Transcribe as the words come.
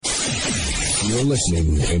You're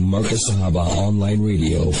listening to Marcus Sahaba Online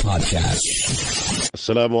Radio Podcast.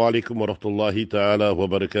 Assalamu alaikum wa rahmatullahi ta'ala wa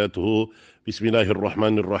barakatuhu. Bismillahir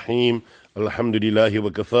Rahmanir Rahim. Alhamdulillahi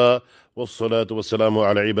wa kafa. Wassalatu wassalamu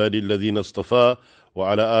ala ibadi alladhina istafa.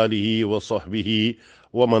 Wa ala alihi wa sahbihi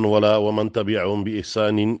wa man wala wa man tabi'ahum bi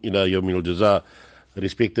ihsanin ila yawmil jaza.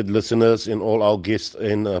 Respected listeners and all our guests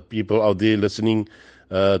and people out there listening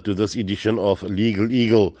to this edition of Legal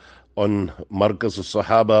Eagle on Marcus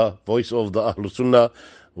Sahaba, Voice of the Ahlul Sunnah,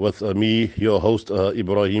 with me, your host,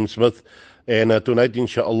 Ibrahim Smith. And tonight,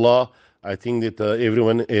 inshallah, I think that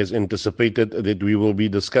everyone has anticipated that we will be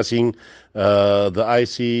discussing the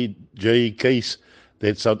ICJ case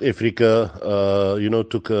that South Africa,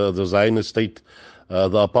 took the Zionist state,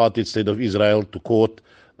 the apartheid state of Israel to court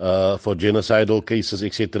for genocidal cases,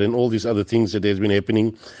 etc., and all these other things that has been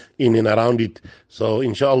happening in and around it. So,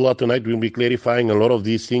 inshallah, tonight we'll be clarifying a lot of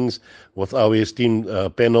these things with our esteemed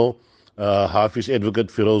panel, Hafiz Advocate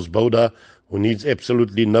Feroze Boda, who needs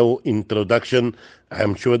absolutely no introduction.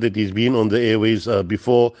 I'm sure that he's been on the airways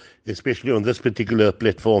before, especially on this particular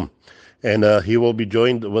platform. And he will be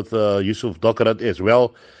joined with Yusuf Docrat as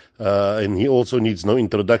well. And he also needs no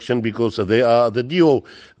introduction because they are the duo.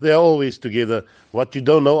 They are always together. What you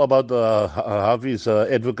don't know about Hafiz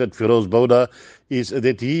Advocate Feroze Boda is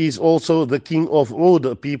that he is also the king of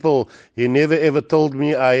oud people. He never ever told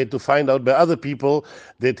me. I had to find out by other people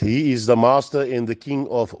that he is the master and the king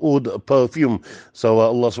of oud perfume. So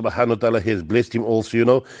Allah subhanahu wa ta'ala has blessed him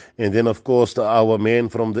also, And then, of course, our man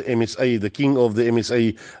from the MSA, the king of the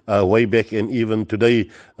MSA, way back and even today,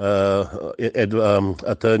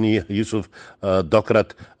 attorney Yusuf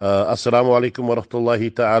Docrat. Assalamu alaikum wa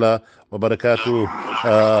rahmatullahi ta'ala wa barakatuh.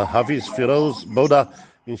 Hafiz Feroze Boda,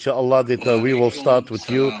 inshallah, that we will start with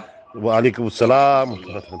you. Wa alaikum salam.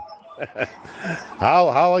 How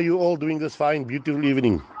are you all doing this fine, beautiful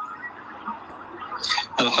evening?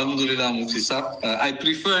 Alhamdulillah, Mufisab. I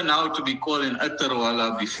prefer now to be called an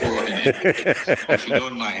Attarwala before an advocate, if you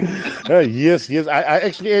don't mind. Yes. I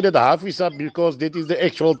actually added Hafiz up because that is the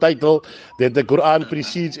actual title, that the Quran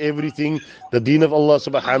precedes everything. The deen of Allah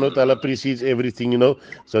subhanahu wa ta'ala precedes everything,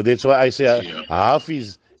 So that's why I say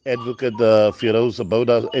Hafiz Advocate Feroze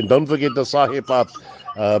Boda. And don't forget the Sahib up,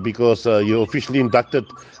 because you're officially inducted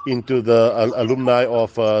into the alumni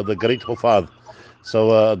of the great Hafiz.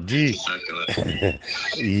 So,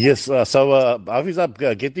 yes, so Hafiz,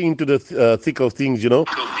 getting into the thick of things,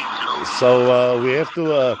 So, we have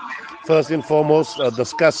to, first and foremost,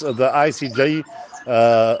 discuss the ICJ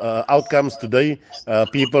outcomes today.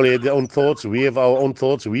 People have their own thoughts. We have our own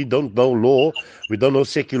thoughts. We don't know law. We don't know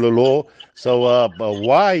secular law. So,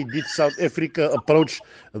 why did South Africa approach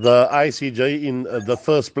the ICJ in the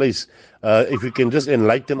first place? If you can just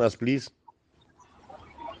enlighten us, please.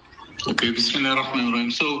 Okay, Bismillah ar-Rahman ar-Rahim.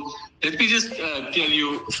 So let me just tell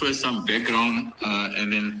you first some background,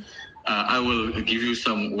 and then I will give you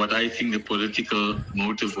what I think the political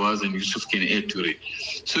motive was, and Yusuf can add to it.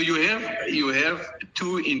 So you have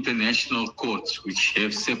two international courts which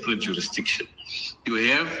have separate jurisdiction. You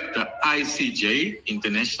have the ICJ,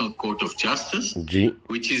 International Court of Justice,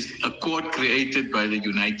 which is a court created by the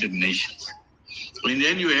United Nations. And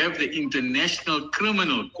then you have the International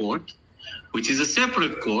Criminal Court, which is a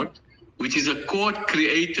separate court, which is a court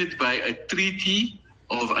created by a treaty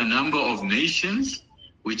of a number of nations,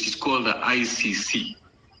 which is called the ICC.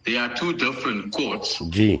 They are two different courts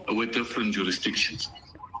with different jurisdictions.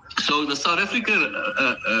 So the South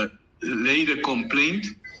Africa laid a complaint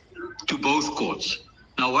to both courts.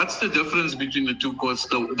 Now, what's the difference between the two courts?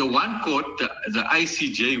 The one court, the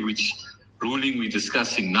ICJ, which ruling we're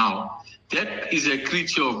discussing now, that is a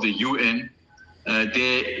creature of the UN.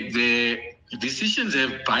 Their decisions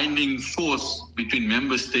have binding force between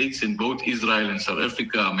member states, and both Israel and South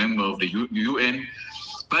Africa are member of the UN,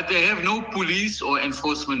 but they have no police or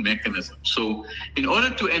enforcement mechanism. So in order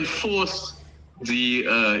to enforce the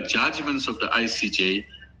judgments of the ICJ,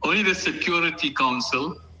 only the Security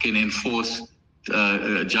Council can enforce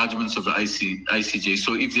judgments of the ICJ.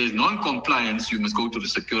 So if there's non-compliance, you must go to the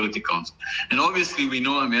Security Council. And obviously we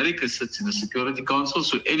know America sits in the Security Council,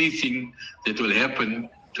 so anything that will happen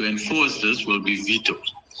to enforce this will be vetoed.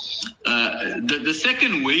 The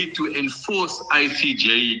second way to enforce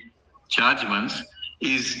ICJ judgments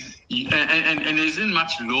is, and there isn't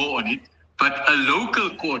much law on it, but a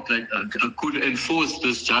local court could enforce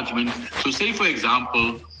this judgment. So say, for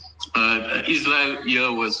example, Israel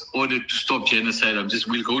here was ordered to stop genocide.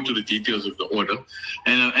 We'll go to the details of the order.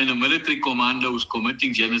 And a military commander who's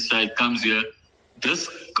committing genocide comes here. This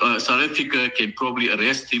South Africa can probably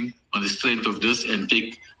arrest him on the strength of this and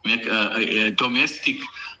make domestic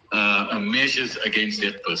measures against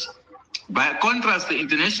that person. By contrast, the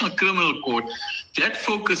International Criminal Court, that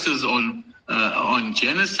focuses on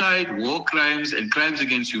genocide, war crimes, and crimes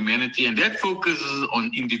against humanity, and that focuses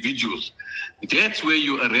on individuals. That's where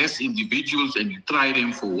you arrest individuals and you try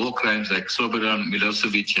them for war crimes like Slobodan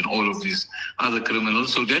Milosevic and all of these other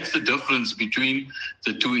criminals. So that's the difference between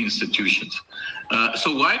the two institutions.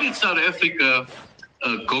 So why did South Africa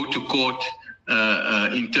go to court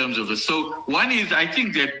in terms of this? So one is, I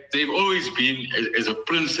think that they've always been, as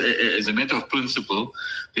a matter of principle,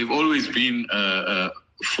 they've always been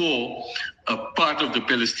for a part of the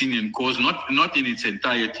Palestinian cause, not in its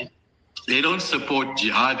entirety. They don't support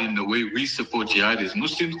jihad in the way we support jihad as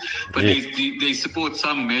Muslims, but they support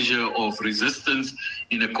some measure of resistance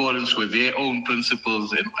in accordance with their own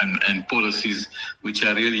principles and policies, which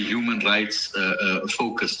are really human rights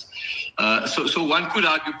focused. So one could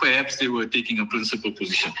argue perhaps they were taking a principled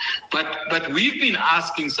position. But we've been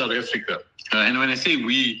asking South Africa, and when I say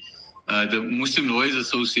we, the Muslim Lawyers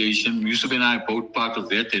Association, Yusuf and I are both part of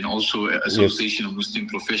that, and also Association of Muslim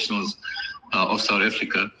Professionals of South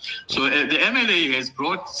Africa. So the MLA has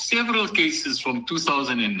brought several cases from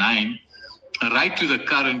 2009 right to the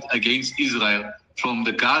current against Israel. From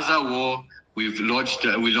the Gaza war, we launched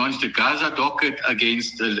a Gaza docket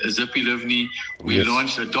against Zippy Livni. We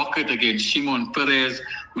launched a docket against Shimon Peres.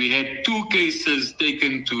 We had 2 cases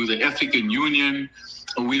taken to the African Union.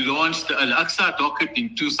 We launched the Al-Aqsa docket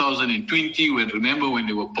in 2020, when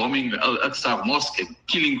they were bombing the Al-Aqsa mosque and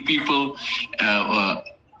killing people.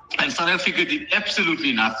 And South Africa did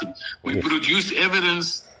absolutely nothing. We produced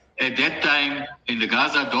evidence at that time in the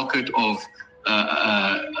Gaza docket of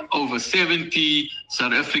over 70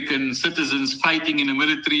 South African citizens fighting in the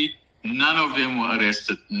military. None of them were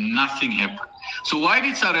arrested. Nothing happened. So why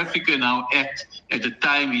did South Africa now act at the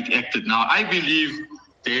time it acted? Now, I believe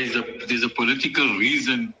there's a political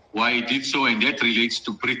reason why it did so, and that relates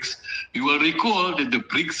to BRICS. You will recall that the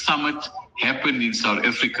BRICS summit happened in South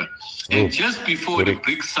Africa. And just before the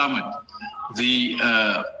BRICS summit,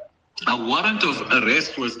 a warrant of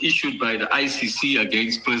arrest was issued by the ICC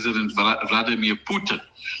against President Vladimir Putin,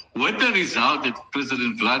 with the result that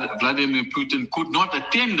President Vladimir Putin could not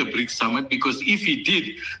attend the BRICS summit, because if he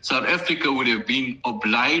did, South Africa would have been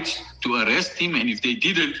obliged to arrest him, and if they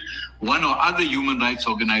didn't, one or other human rights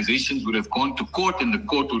organizations would have gone to court, and the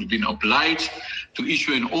court would have been obliged to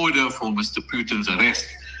issue an order for Mr. Putin's arrest.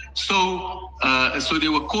 So they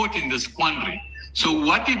were caught in this quandary. So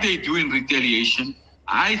what did they do in retaliation?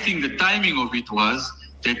 I think the timing of it was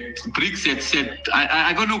that BRICS had said,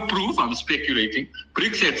 I got no proof, I'm speculating.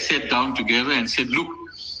 BRICS had sat down together and said, look,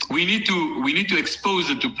 we need to expose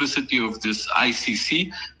the duplicity of this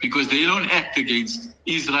ICC, because they don't act against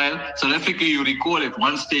Israel. South Africa, you recall, at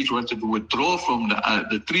one stage wanted to withdraw from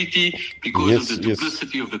the treaty because of the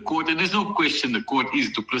duplicity of the court. And there's no question the court is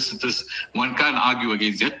duplicitous. One can't argue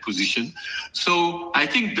against that position. So I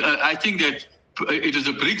think that it is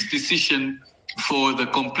a BRICS decision for the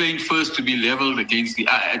complaint first to be leveled against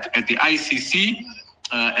at the ICC.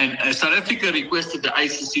 And South Africa requested the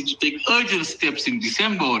ICC to take urgent steps in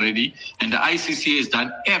December already, and the ICC has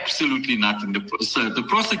done absolutely nothing. The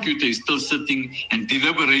prosecutor is still sitting and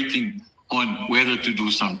deliberating on whether to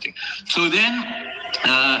do something. So then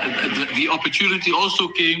the opportunity also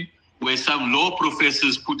came where some law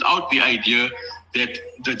professors put out the idea that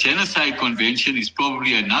the Genocide Convention is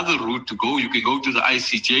probably another route to go. You can go to the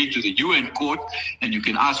ICJ, to the UN court, and you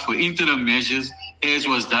can ask for interim measures, as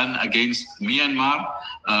was done against Myanmar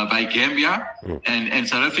by Gambia. And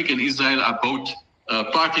South Africa and Israel are both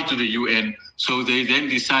party to the UN. So they then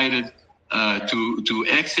decided to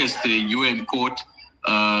access the UN court,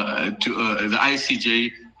 to the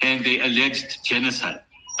ICJ, and they alleged genocide.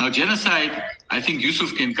 Now, genocide, I think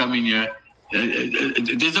Yusuf can come in here.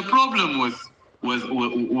 There's a problem with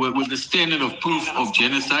the standard of proof of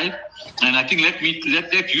genocide, and I think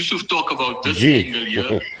let Yusuf talk about this angle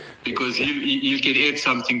here, because he can add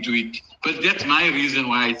something to it. But that's my reason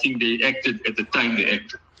why I think they acted at the time they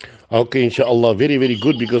acted. Okay, inshallah, very, very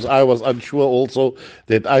good, because I was unsure also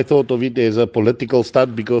that I thought of it as a political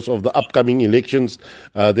stunt because of the upcoming elections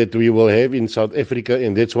that we will have in South Africa,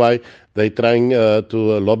 and that's why they're trying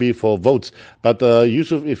to lobby for votes. But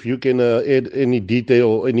Yusuf, if you can add any detail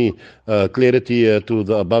or any clarity to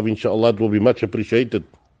the above, inshallah, it will be much appreciated.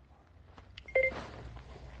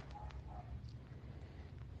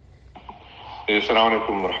 Assalamu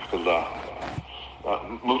alaikum wa rahmatullah.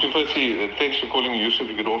 Mufti, firstly, thanks for calling me Yusuf.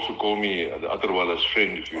 You could also call me the Atharwala's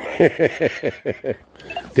friend if you like.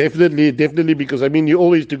 Definitely, because I mean, you're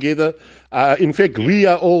always together. In fact, we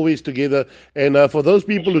are always together. And for those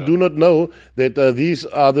people who do not know that these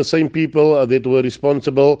are the same people that were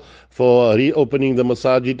responsible for reopening the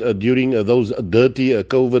masajid during those dirty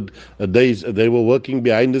COVID days. They were working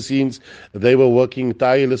behind the scenes. They were working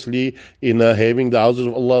tirelessly in having the houses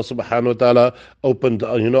of Allah subhanahu wa ta'ala opened,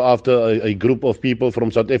 after a group of people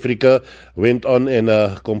from South Africa went on and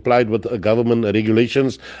complied with government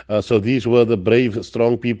regulations. So these were the brave,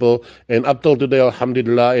 strong people. And up till today,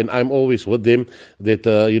 alhamdulillah, and I'm always with them, that,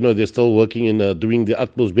 they're still working and doing their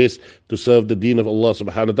utmost best to serve the deen of Allah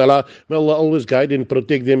subhanahu wa ta'ala. May Allah always guide and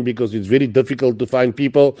protect them, because it's very difficult to find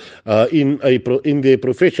people in their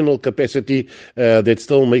professional capacity that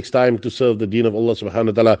still makes time to serve the deen of Allah subhanahu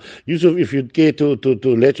wa ta'ala. Yusuf, if you'd care to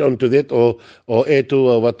latch on to that or add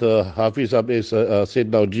to what Hafiz has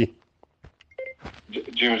said now, Ji.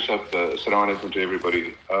 James, assalamu alaikum to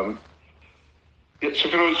everybody. So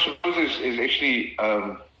Feroze is actually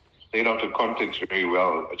laid out the context very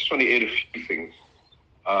well. I just want to add a few things.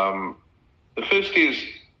 The first is,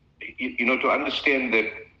 to understand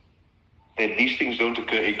that these things don't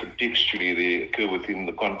occur acontextually. They occur within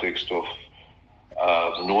the context of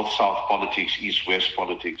north-south politics, east-west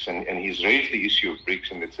politics, and he's raised the issue of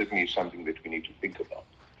BRICS, and that certainly is something that we need to think about.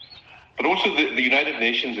 But also the United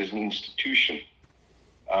Nations as an institution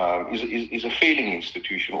is a failing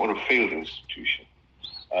institution or a failed institution.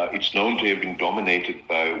 It's known to have been dominated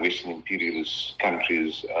by Western imperialist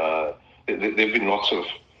countries. There have been lots of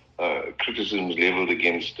criticisms leveled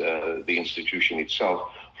against the institution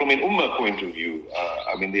itself. From an Ummah point of view,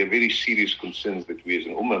 there are very serious concerns that we as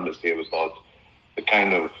an Ummah must have about the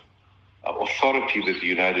kind of authority that the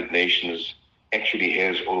United Nations actually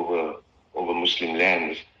has over Muslim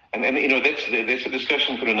lands. And that's a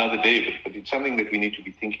discussion for another day, but it's something that we need to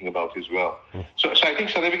be thinking about as well. So I think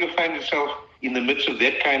South Africa finds itself in the midst of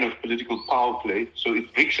that kind of political power play. So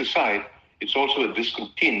it BRICS aside, it's also a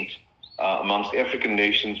discontent amongst African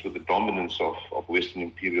nations with the dominance of Western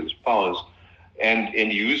imperialist powers. And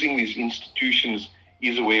using these institutions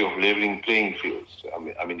is a way of leveling playing fields.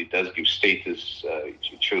 It does give status,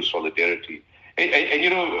 it shows solidarity. And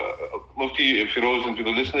Mufti Feroze, and to the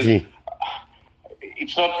listeners,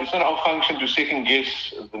 it's not our function to second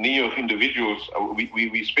guess the need of individuals.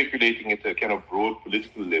 We're speculating at a kind of broad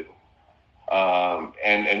political level.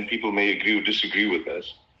 And people may agree or disagree with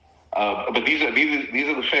us. But these are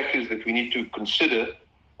the factors that we need to consider,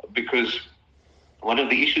 because one of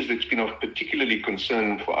the issues that's been of particularly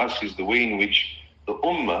concern for us is the way in which the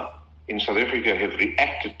Ummah in South Africa have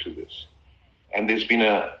reacted to this. And there's been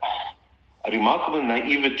a remarkable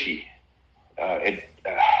naivety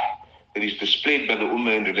that is displayed by the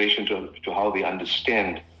Ummah in relation to how they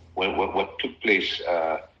understand what took place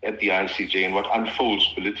at the ICJ and what unfolds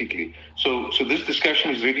politically. So this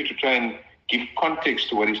discussion is really to try and give context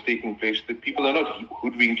to what is taking place, that people are not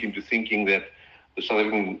hoodwinked into thinking that the South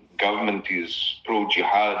African government is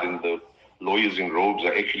pro-jihad and the lawyers in robes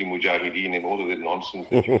are actually mujahideen and all of that nonsense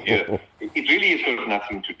that you hear. It really has got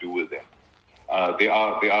nothing to do with that. There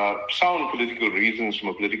are sound political reasons from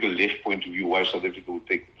a political left point of view why South Africa would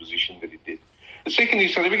take the position that it did. The second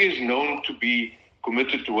is South Africa is known to be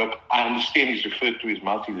committed to what I understand is referred to as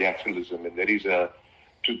multilateralism, and that is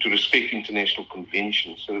to respect international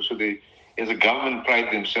conventions. So they, as a government,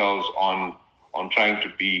 pride themselves on trying to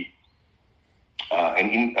be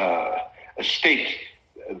a state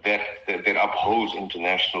that upholds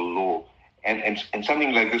international law, and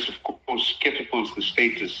something like this, of course, catapults the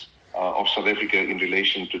status of South Africa in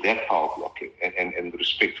relation to that power block and the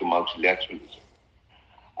respect for multilateralism.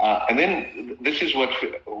 And then this is what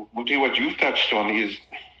you've touched on is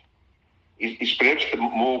perhaps the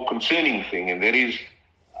more concerning thing, and that is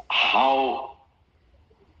how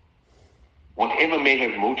whatever may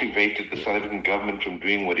have motivated the South African government from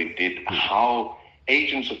doing what it did, how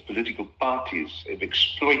agents of political parties have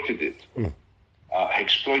exploited it,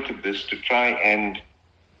 exploited this to try and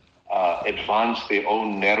advance their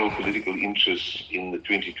own narrow political interests in the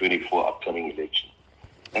 2024 upcoming election.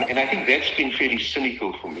 And I think that's been fairly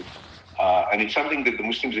cynical for me. And it's something that the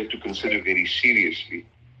Muslims have to consider very seriously,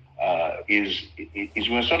 is we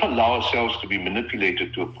must not allow ourselves to be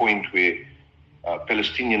manipulated to a point where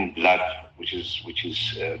Palestinian blood, which is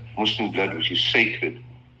Muslim blood, which is sacred,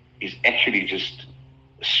 is actually just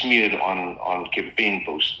smeared on campaign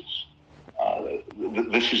posters.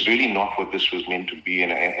 This is really not what this was meant to be,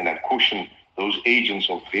 and I caution those agents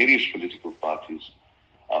of various political parties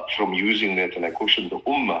from using that, and I caution the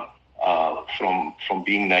Ummah from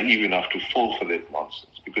being naive enough to fall for that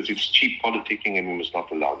nonsense. because it's cheap politicking and we must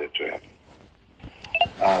not allow that to happen.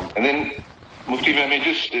 And then, Mufti, if I may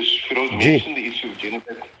just, as Feroze mentioned the issue of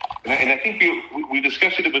genocide, and I think we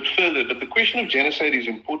discussed it a bit further, but the question of genocide is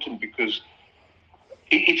important because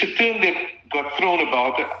it's a term that got thrown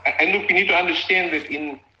about. And look, we need to understand that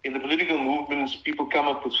in the political movements, people come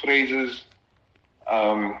up with phrases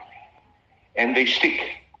and they stick.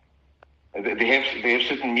 They have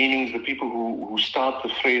certain meanings. The people who start the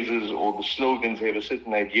phrases or the slogans have a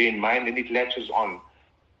certain idea in mind, and it latches on.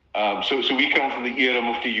 So we come from the era,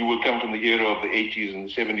 Mufti, you will come from the era of the 80s and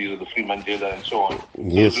the 70s of the Free Mandela and so on.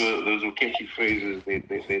 Yes. Those were catchy phrases. They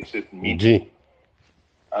had certain meaning.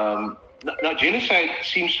 Now, genocide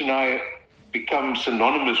seems to now become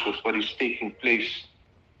synonymous with what is taking place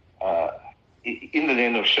in the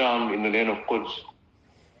land of Sham, in the land of Quds.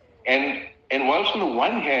 And whilst on the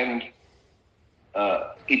one hand,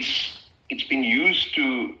 it's been used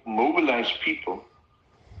to mobilize people,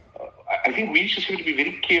 I think we just have to be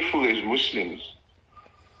very careful as Muslims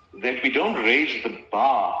that we don't raise the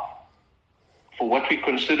bar for what we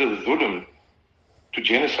consider dhulm to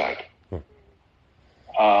genocide.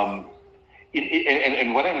 And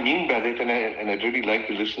what I mean by that, and I'd really like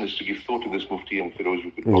the listeners to give thought to this, Mufti and Feroze,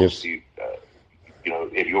 we could obviously,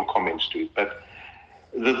 add your comments to it. But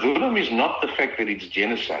the dhulm is not the fact that it's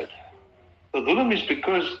genocide. The dhulm is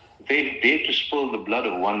because they dare to spill the blood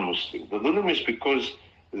of one Muslim. The dhulm is because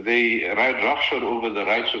they ride roughshod over the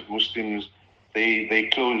rights of Muslims. They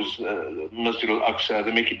close Masjid al-Aqsa.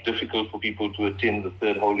 They make it difficult for people to attend the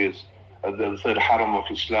third holiest, the third haram of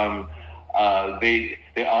Islam. They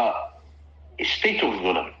are a state of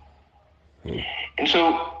dhulm. And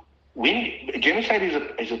so when genocide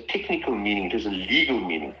is a technical meaning, it has a legal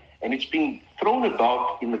meaning, and it's being thrown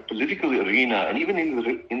about in the political arena and even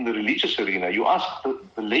in the religious arena. You ask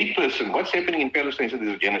the layperson, what's happening in Palestine? He said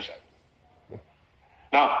there's a genocide.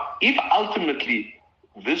 Now, if ultimately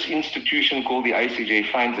this institution called the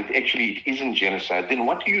ICJ finds that actually it isn't genocide, then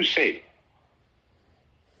what do you say?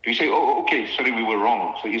 Do you say, oh, okay, sorry, we were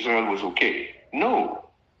wrong, so Israel was okay? No.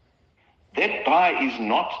 That bar is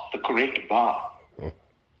not the correct bar.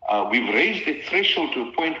 We've raised the threshold to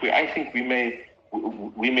a point where I think we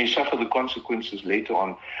may suffer the consequences later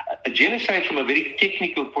on. A genocide from a very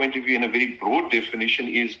technical point of view and a very broad definition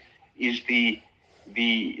is the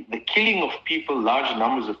killing of people, large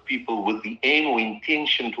numbers of people, with the aim or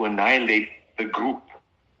intention to annihilate the group.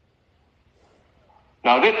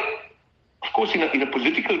 Now that, of course, in a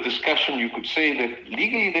political discussion, you could say that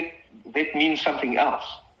legally that means something else.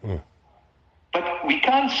 But we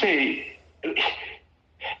can't say,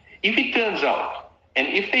 if it turns out, and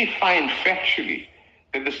if they find factually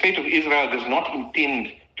that the state of Israel does not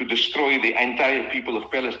intend to destroy the entire people of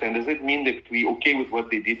Palestine, does that mean that we're okay with what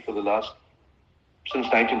they did since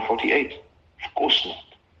 1948? Of course not.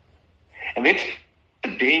 And that's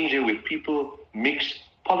the danger where people mix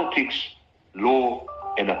politics, law,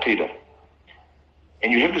 and aqidah.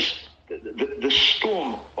 And you have this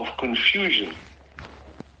storm of confusion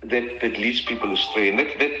that leads people astray. And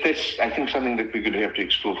that's, I think, something that we're going to have to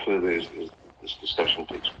explore further as this discussion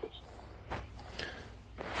takes place.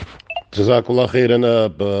 Jazakallah khairan,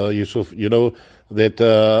 Yusuf. You know that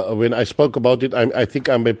when I spoke about it, I think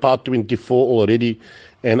I'm at part 24 already,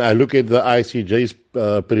 and I look at the ICJ's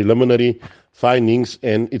preliminary findings,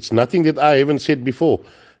 and it's nothing that I haven't said before.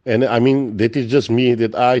 And I mean, that is just me,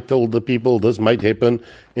 that I told the people this might happen,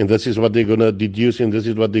 and this is what they're going to deduce, and this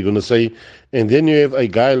is what they're going to say. And then you have a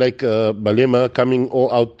guy like Balema coming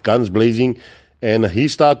all out, guns blazing, and he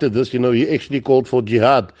started this, he actually called for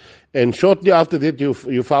jihad. And shortly after that,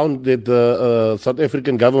 you found that the South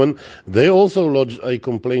African government, they also lodged a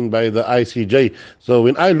complaint by the ICJ. So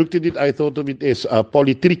when I looked at it, I thought of it as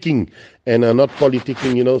politicking and not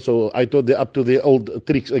politicking, so I thought they're up to their old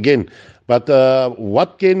tricks again. But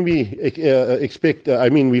what can we expect? I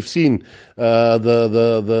mean, we've seen the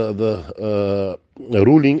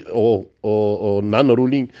ruling or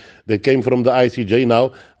non-ruling that came from the ICJ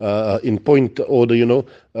now in point order,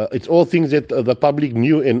 it's all things that the public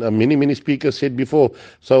knew and many speakers said before.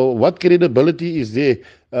 So what credibility is there?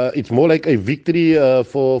 It's more like a victory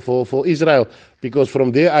for Israel, because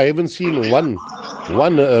from there I haven't seen one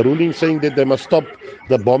ruling saying that they must stop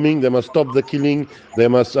the bombing, they must stop the killing, they're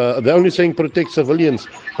only saying protect civilians,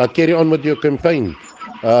 but carry on with your campaign.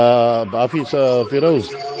 Hafiz, Feroze,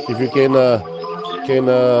 if you can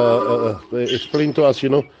explain to us,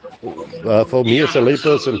 for me as a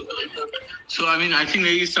layperson. So, I mean, I think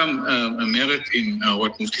there is some merit in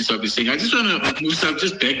what Mufti Saab is saying. I just want to, Mufti Saab,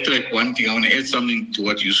 just backtrack one thing. I want to add something to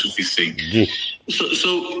what Yusuf is saying. Yes.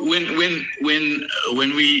 So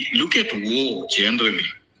when we look at war generally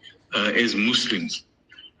as Muslims,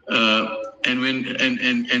 And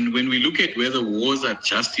when we look at whether wars are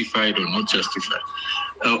justified or not justified,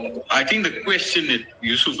 I think the question that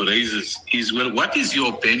Yusuf raises is, well, what is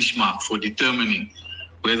your benchmark for determining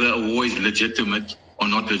whether a war is legitimate or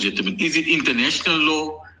not legitimate? Is it international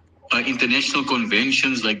law, international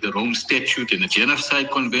conventions like the Rome Statute and the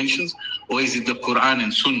Genocide Conventions, or is it the Quran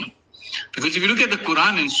and Sunnah? Because if you look at the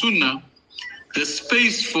Quran and Sunnah, the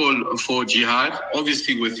space for jihad,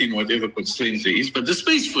 obviously within whatever constraints there is, but the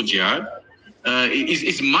space for jihad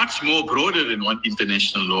is much more broader than what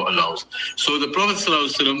international law allows. So the Prophet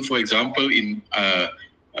ﷺ, for example, in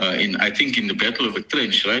I think in the Battle of the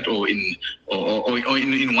Trench, right, or in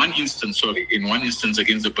one instance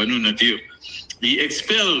against the Banu Nadir, he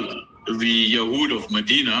expelled the Yahud of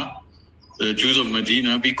Medina, the Jews of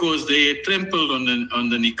Medina, because they had trampled on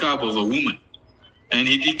the niqab of a woman. And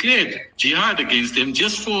he declared jihad against them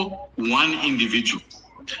just for one individual.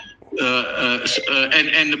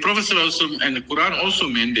 And the Prophet ﷺ and the Quran also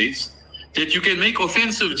mandates that you can make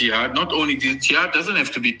offensive jihad. Not only jihad doesn't have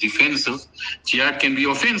to be defensive, jihad can be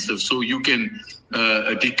offensive. So you can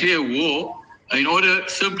declare war in order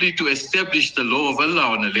simply to establish the law of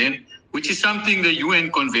Allah on the land, which is something the UN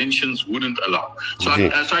conventions wouldn't allow. So,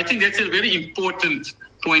 so I think that's a very important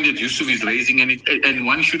point that Yusuf is raising, and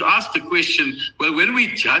one should ask the question, well, when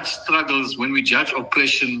we judge struggles, when we judge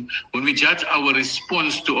oppression, when we judge our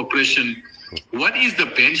response to oppression, what is the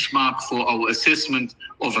benchmark for our assessment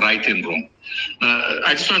of right and wrong?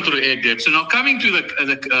 I just wanted to add that. So now coming to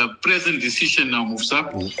the present decision now,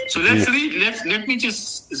 Mufsa. So let me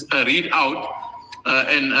just read out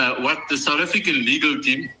what the South African legal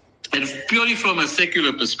team, and purely from a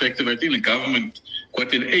secular perspective, I think the government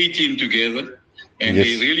got an A team together. And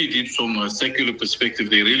they really did, from a secular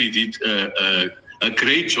perspective, they really did a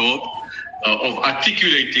great job of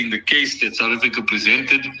articulating the case that South Africa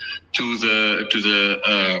presented to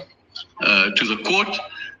the court,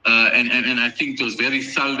 and I think it was very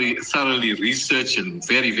thoroughly researched and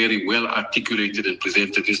very, very well articulated and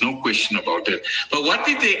presented. There's no question about that. But what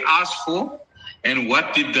did they ask for, and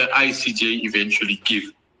what did the ICJ eventually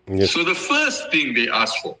give? So the first thing they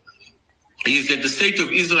asked for is that the state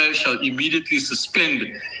of Israel shall immediately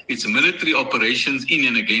suspend its military operations in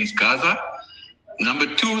and against Gaza. Number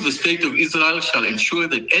two, the state of Israel shall ensure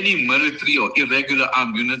that any military or irregular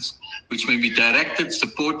armed units which may be directed,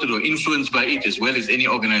 supported, or influenced by it, as well as any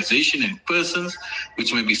organization and persons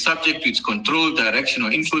which may be subject to its control, direction,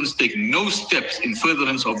 or influence, take no steps in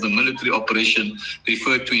furtherance of the military operation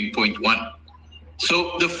referred to in point 1.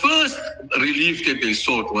 So the first relief that they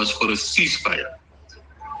sought was for a ceasefire.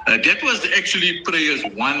 That was actually prayers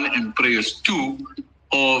 1 and prayers 2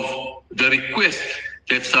 of the request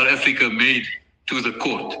that South Africa made to the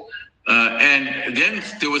court. And then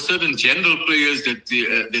there were certain general prayers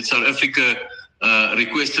that South Africa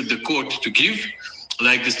requested the court to give,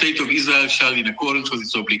 like the state of Israel shall, in accordance with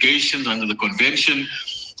its obligations under the convention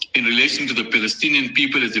in relation to the Palestinian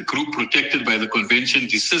people as a group protected by the convention,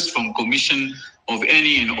 desist from commission of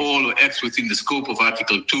any and all acts within the scope of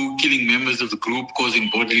Article 2, killing members of the group, causing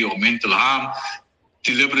bodily or mental harm,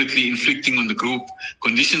 deliberately inflicting on the group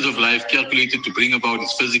conditions of life calculated to bring about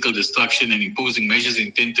its physical destruction, and imposing measures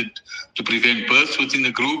intended to prevent births within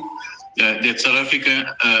the group. That South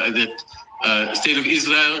Africa, State of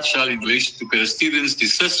Israel shall, in relation to Palestinians,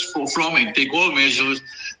 desist from and take all measures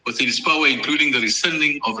within its power, including the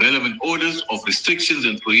rescinding of relevant orders of restrictions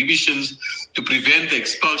and prohibitions to prevent the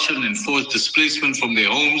expulsion and forced displacement from their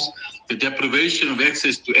homes, the deprivation of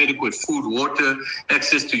access to adequate food, water,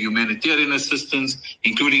 access to humanitarian assistance,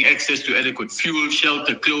 including access to adequate fuel,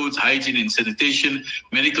 shelter, clothes, hygiene and sanitation,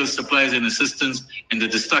 medical supplies and assistance, and the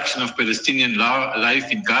destruction of Palestinian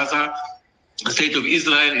life in Gaza. The State of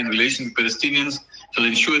Israel, in relation to Palestinians, shall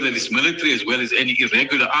ensure that its military, as well as any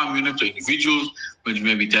irregular armed units or individuals which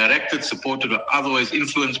may be directed, supported, or otherwise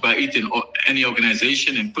influenced by it in any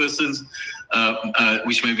organization and persons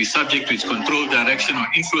which may be subject to its control, direction, or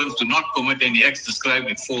influence, do not commit any acts described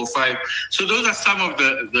in 4 or 5. So those are some of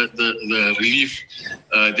the relief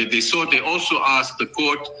that they sought. They also asked the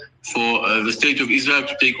court for the State of Israel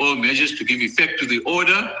to take all measures to give effect to the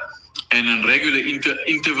order, and on regular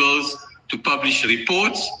intervals to publish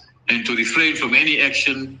reports, and to refrain from any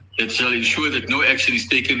action that shall ensure that no action is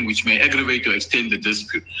taken which may aggravate or extend the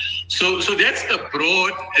dispute. So that's the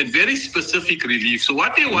broad and very specific relief. So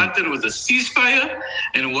what they wanted was a ceasefire,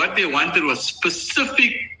 and what they wanted was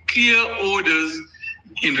specific, clear orders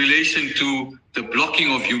in relation to the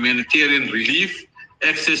blocking of humanitarian relief,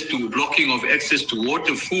 blocking of access to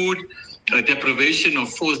water, food, deprivation of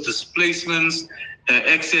forced displacements,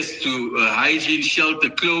 access to hygiene, shelter,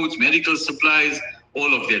 clothes, medical supplies,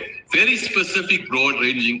 all of that. very specific,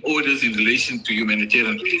 broad-ranging orders in relation to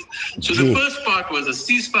humanitarian relief. So the first part was a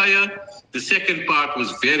ceasefire. The second part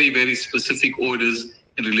was very, very specific orders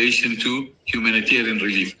in relation to humanitarian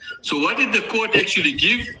relief. So what did the court actually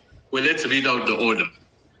give? Well, let's read out the order.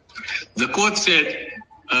 The court said,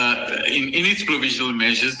 in its provisional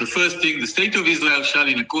measures, the first thing, the State of Israel shall,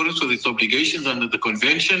 in accordance with its obligations under the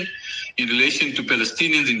Convention in relation to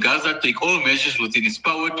Palestinians in Gaza, take all measures within its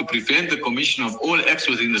power to prevent the commission of all acts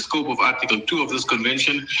within the scope of Article 2 of this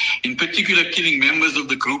Convention, in particular killing members of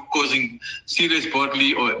the group, causing serious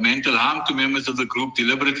bodily or mental harm to members of the group,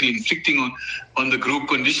 deliberately inflicting on the group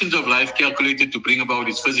conditions of life calculated to bring about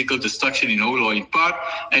its physical destruction in whole or in part,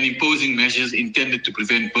 and imposing measures intended to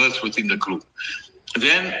prevent births within the group.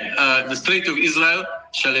 Then the State of Israel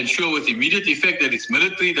shall ensure with immediate effect that its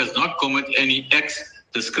military does not commit any acts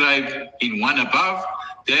described in one above.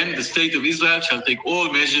 Then the State of Israel shall take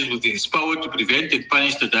all measures within its power to prevent and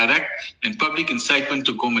punish the direct and public incitement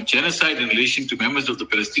to commit genocide in relation to members of the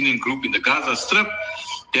Palestinian group in the Gaza Strip.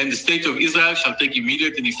 Then the State of Israel shall take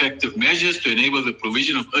immediate and effective measures to enable the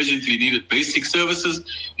provision of urgently needed basic services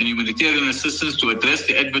and humanitarian assistance to address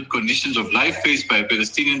the adverse conditions of life faced by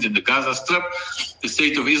Palestinians in the Gaza Strip. The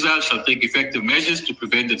State of Israel shall take effective measures to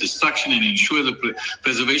prevent the destruction and ensure the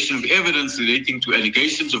preservation of evidence relating to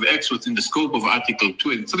allegations of acts within the scope of Article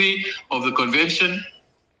 2 and 3 of the Convention.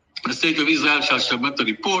 The State of Israel shall submit a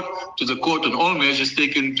report to the court on all measures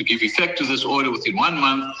taken to give effect to this order within 1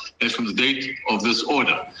 month as from the date of this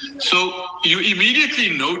order. So you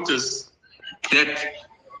immediately notice that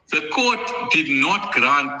the court did not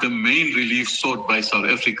grant the main relief sought by South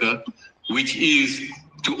Africa, which is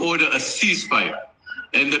to order a ceasefire.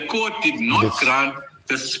 And the court did not grant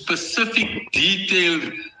the specific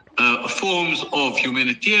detailed forms of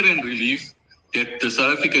humanitarian relief that the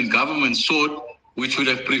South African government sought, which would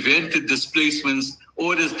have prevented displacements,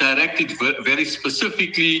 orders directed very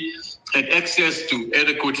specifically at access to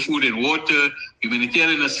adequate food and water,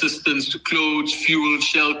 humanitarian assistance to clothes, fuel,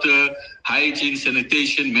 shelter, hygiene,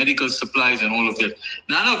 sanitation, medical supplies, and all of that.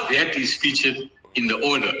 None of that is featured in the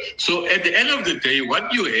order. So at the end of the day,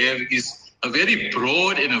 what you have is a very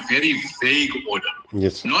broad and a very vague order.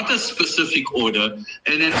 Yes. Not a specific order,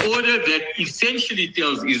 and an order that essentially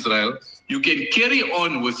tells Israel, you can carry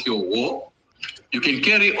on with your war. You can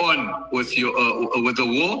carry on with your with the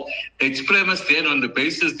war. It's premised then on the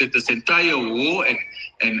basis that this entire war and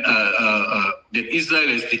that Israel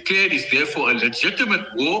has declared is therefore a legitimate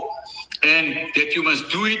war, and that you must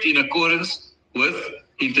do it in accordance with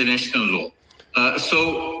international law.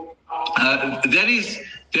 So that is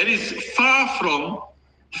far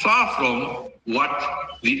from what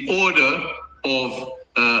the order of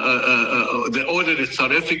the order that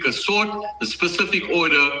South Africa sought, the specific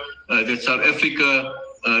order that South Africa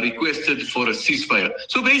requested for a ceasefire.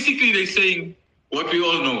 So basically they're saying what we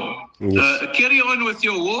all know. Yes. Carry on with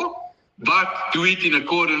your war, but do it in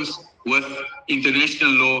accordance with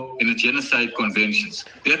international law and the genocide conventions.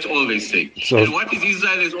 That's all they say. So, and what is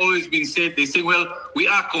Israel has always been said, they say, well, we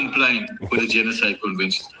are complying with the genocide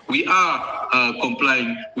conventions. We are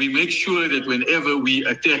complying. We make sure that whenever we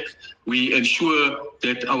attack, we ensure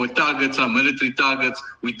that our targets are military targets.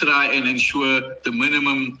 We try and ensure the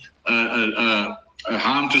minimum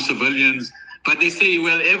harm to civilians. But they say,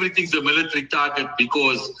 well, everything's a military target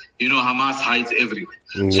because, Hamas hides everywhere.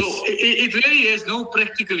 Yes. So it really has no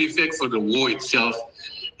practical effect for the war itself.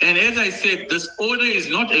 And as I said, this order is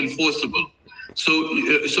not enforceable. So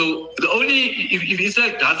the only, if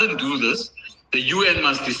Israel doesn't do this, the UN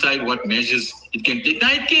must decide what measures it can take.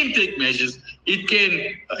 Now, it can take measures. It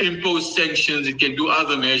can impose sanctions. It can do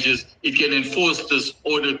other measures. It can enforce this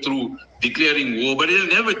order through declaring war. But it'll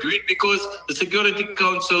never do it because the Security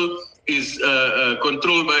Council is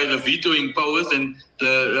controlled by the vetoing powers, and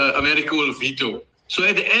America will veto. So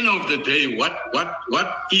at the end of the day, what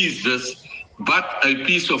is this but a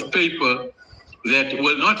piece of paper that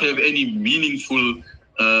will not have any meaningful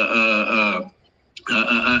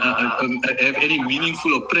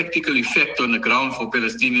or practical effect on the ground for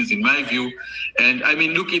Palestinians, in my view. And I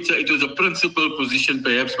mean, look, it was a principled position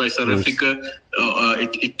perhaps by South Africa.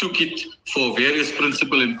 It took it for various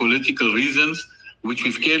principal and political reasons, which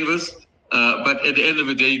we've canvassed. But at the end of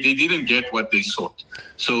the day, they didn't get what they sought.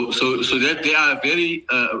 So that there are very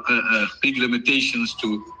big limitations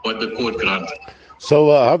to what the court granted.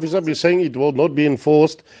 So, Hafiz, you're saying it will not be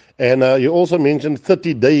enforced, and you also mentioned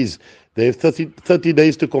 30 days They have 30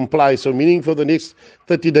 days to comply. So meaning for the next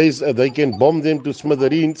 30 days, they can bomb them to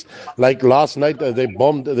smithereens. Like last night,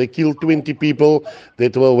 they killed 20 people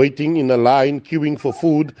that were waiting in a line, queuing for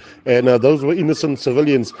food, and those were innocent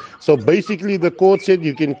civilians. So basically, the court said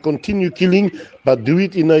you can continue killing, but do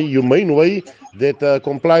it in a humane way that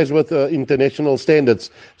complies with international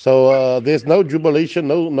standards. So there's no jubilation,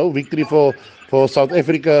 no victory for South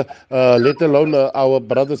Africa, let alone our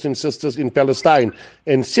brothers and sisters in Palestine.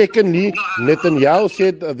 And secondly, Netanyahu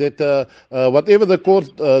said that whatever the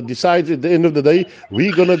court decides at the end of the day,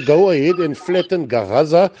 we're going to go ahead and flatten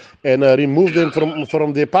Gaza and remove them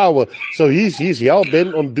from their power. So he's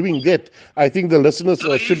hell-bent on doing that. I think the listeners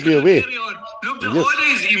should be aware. Look, the order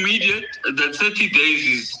is immediate. The 30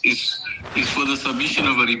 days is for the submission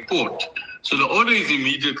of a report. So the order is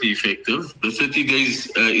immediately effective. The 30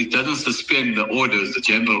 days, it doesn't suspend the orders, the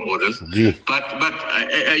general orders. Yeah. But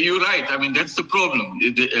you're right. I mean, that's the problem.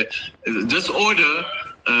 This order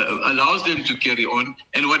allows them to carry on.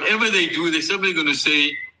 And whatever they do, they're simply going to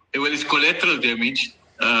say, well, it's collateral damage.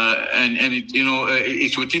 And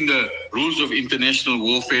it's within the rules of international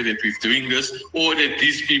warfare that we're doing this, or that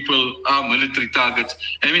these people are military targets.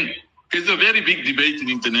 I mean, there's a very big debate in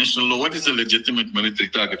international law. What is a legitimate military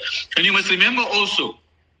target? And you must remember also,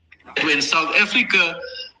 when South Africa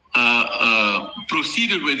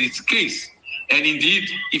proceeded with its case, and indeed,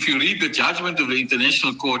 if you read the judgment of the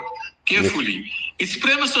International Court carefully, it's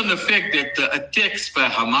premised on the fact that the attacks by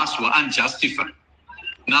Hamas were unjustified.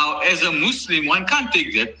 Now, as a Muslim, one can't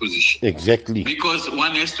take that position. Exactly. Because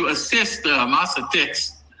one has to assess the Hamas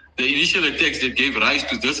attacks, the initial attacks that gave rise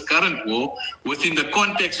to this current war, within the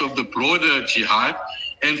context of the broader jihad.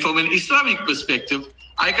 And from an Islamic perspective,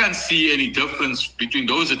 I can't see any difference between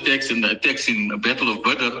those attacks and the attacks in the Battle of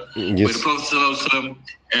Boda, where the Prophet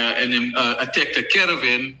attacked a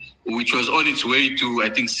caravan which was on its way to, I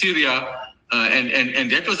think, Syria.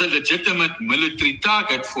 And that was a legitimate military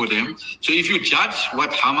target for them. So if you judge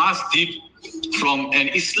what Hamas did from an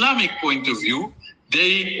Islamic point of view,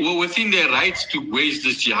 they were within their rights to wage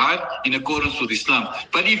this jihad in accordance with Islam.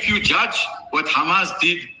 But if you judge what Hamas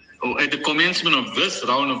did at the commencement of this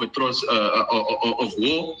round of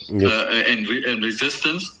war and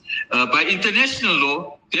resistance by international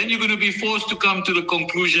law, then you're going to be forced to come to the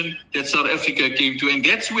conclusion that South Africa came to. And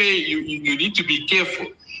that's where you need to be careful,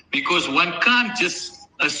 because one can't just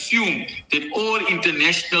assume that all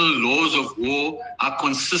international laws of war are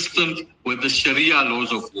consistent with the Sharia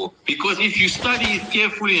laws of war. Because if you study it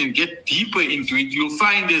carefully and get deeper into it, you'll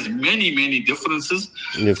find there's many, many differences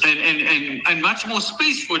and much more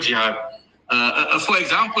space for jihad. For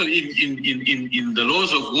example, in the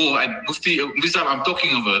laws of war, and Mufti, I'm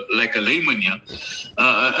talking of like a layman here,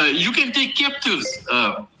 you can take captives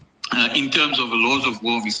in terms of the laws of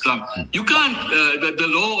war of Islam. You can't, the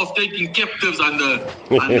law of taking captives under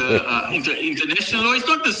international law is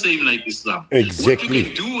not the same like Islam. Exactly. What you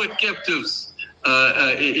can do with captives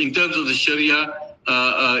in terms of the Sharia,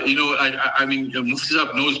 I mean, Mufti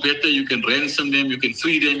Sahib knows better. You can ransom them, you can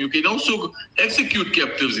free them, you can also execute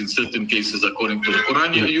captives in certain cases according to the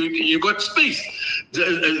Quran. You got space.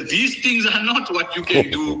 These things are not what you can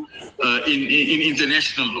do in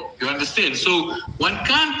international law. You understand? So one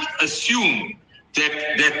can't assume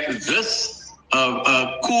that this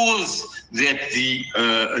cause that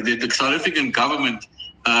the South African government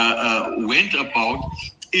went about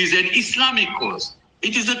is an Islamic cause.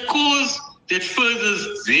 It is a cause that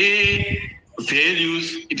furthers their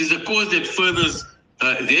values. It is a cause that furthers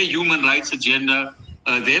their human rights agenda,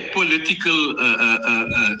 their political,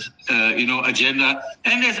 agenda.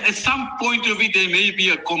 And at some point of it, there may be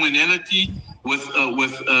a commonality with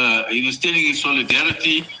standing in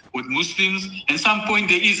solidarity with Muslims, and some point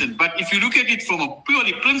there isn't. But if you look at it from a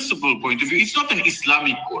purely principled point of view, it's not an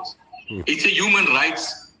Islamic cause. It's a human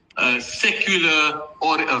rights, secular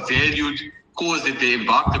or a valued cause that they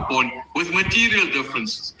embarked upon with material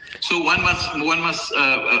differences. So one must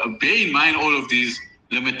bear in mind all of these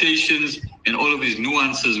limitations and all of these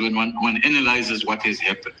nuances when one analyzes what has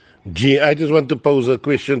happened. Gee, I just want to pose a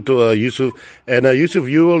question to Yusuf. And Yusuf,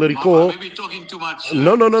 you will recall... Maybe talking too much.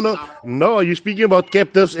 No, you're speaking about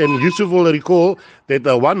captives, and Yusuf will recall that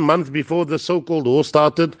 1 month before the so-called war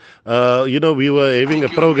started, we were having a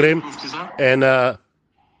program. And, a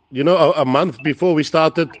month before we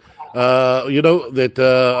started,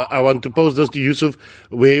 that I want to post this to Yusuf.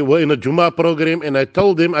 We were in a Jummah program, and I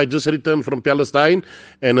told them I just returned from Palestine,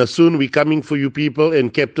 and soon we're coming for you people,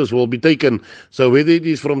 and captives will be taken. So whether it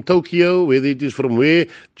is from Tokyo, whether it is from where,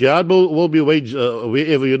 jihad will be waged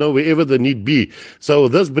wherever the need be. So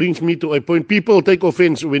this brings me to a point. People take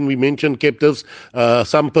offense when we mention captives.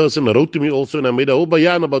 Some person wrote to me also, and I made a whole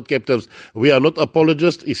bayan about captives. We are not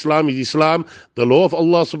apologists. Islam is Islam. The law of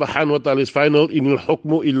Allah subhanahu wa ta'ala is final. Inil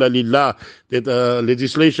hukmu illa lillah. That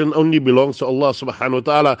legislation only belongs to Allah subhanahu wa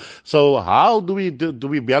ta'ala. So how do we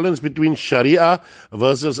balance between Sharia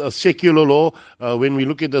versus a secular law when we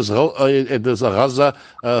look at this Gaza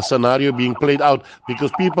scenario being played out?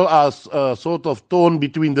 Because people are sort of torn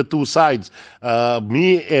between the two sides.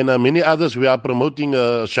 Me and many others, we are promoting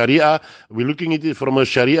Sharia. We're looking at it from a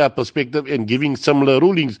Sharia perspective and giving similar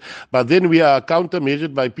rulings. But then we are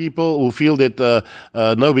countermeasured by people who feel that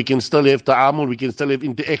no, we can still have ta'amul, we can still have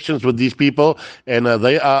interactions with these people, and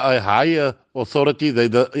they are a higher authority, they're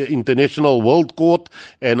the international world court,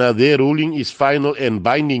 and their ruling is final and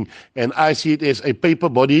binding. And I see it as a paper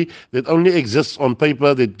body that only exists on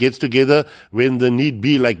paper, that gets together when the need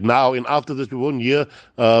be, like now, and after this we won't hear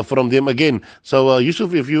from them again. So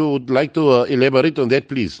Yusuf, if you would like to elaborate on that,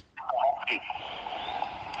 please.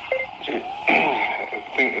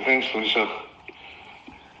 Thanks, Yusuf.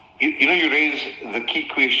 You raise the key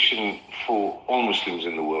question for all Muslims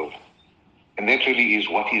in the world, and that really is,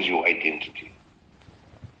 what is your identity?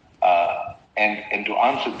 And to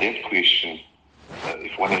answer that question,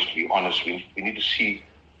 if one has to be honest, we need to see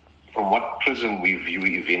from what prism we view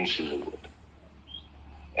events in the world.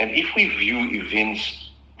 And if we view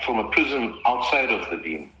events from a prism outside of the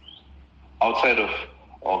deen, outside of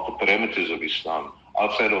the parameters of Islam,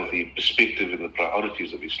 outside of the perspective and the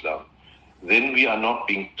priorities of Islam, then we are not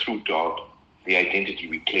being true to the identity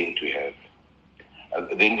we claim to have.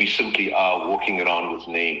 Then we simply are walking around with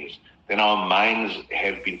names. Then our minds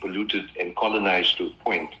have been polluted and colonized to a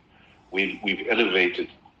point where we've elevated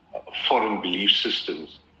foreign belief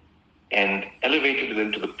systems and elevated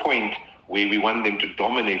them to the point where we want them to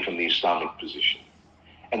dominate from the Islamic position.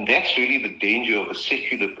 And that's really the danger of a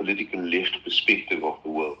secular political left perspective of the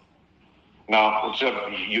world. Now,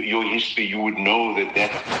 your history, you would know that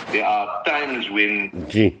there are times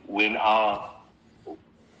when our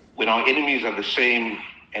enemies are the same,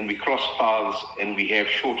 and we cross paths and we have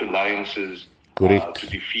short alliances to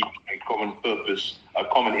defeat a common purpose, a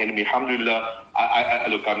common enemy. Alhamdulillah,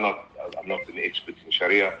 look, I'm not an expert in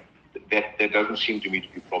Sharia. That doesn't seem to me to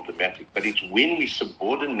be problematic. But it's when we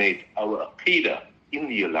subordinate our aqidah in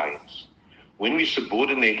the alliance, when we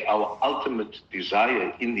subordinate our ultimate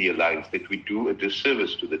desire in the alliance, that we do a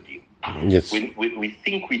disservice to the deen. Yes. When we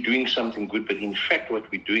think we're doing something good, but in fact what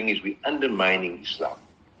we're doing is we're undermining Islam.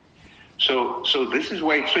 So this is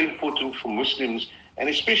why it's so important for Muslims, and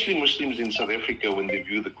especially Muslims in South Africa, when they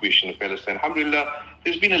view the question of Palestine. Alhamdulillah,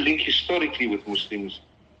 there's been a link historically with Muslims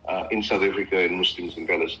in South Africa and Muslims in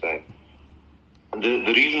Palestine.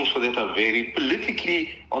 The reasons for that are varied.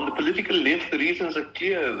 Politically, on the political left, the reasons are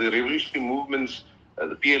clear. The revolutionary movements,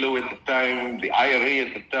 the PLO at the time, the IRA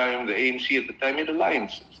at the time, the ANC at the time, had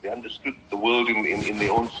alliances. They understood the world in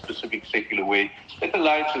their own specific secular way. That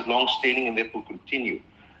alliance is long-standing and that will continue.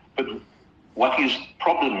 But what is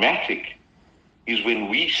problematic is when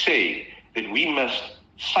we say that we must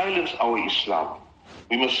silence our Islam,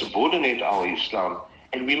 we must subordinate our Islam,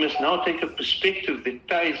 and we must now take a perspective that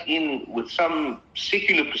ties in with some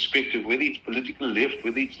secular perspective, whether it's political left,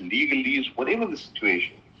 whether it's legalese, whatever the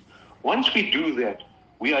situation is. Once we do that,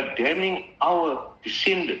 we are damning our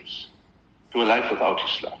descendants to a life without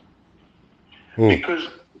Islam. Because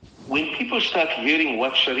when people start hearing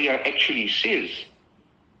what Sharia actually says,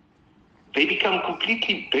 they become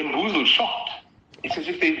completely bamboozled, shocked. It's as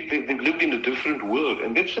if they've lived in a different world.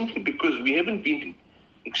 And that's simply because we haven't been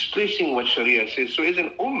expressing what Sharia says. So as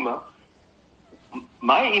an ummah,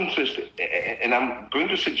 my interest, and I'm going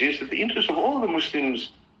to suggest that the interest of all the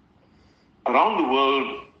Muslims around the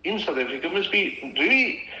world in South Africa must be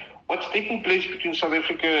really what's taking place between South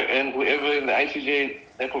Africa and whoever in the ICJ,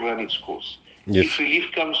 that will run its course. Yes. If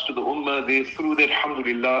relief comes to the ummah, they through that,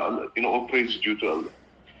 alhamdulillah, all praise is due to Allah.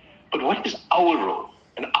 But what is our role?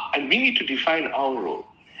 And we need to define our role.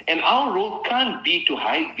 And our role can't be to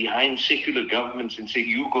hide behind secular governments and say,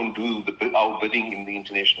 you go do our bidding in the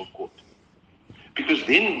international court. Because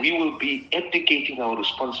then we will be abdicating our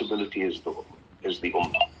responsibility as the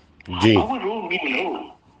ummah. Our role, we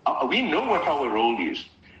know. We know what our role is.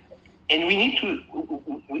 And we need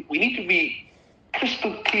to be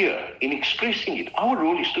crystal clear in expressing it. Our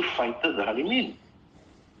role is to fight the Zalimin.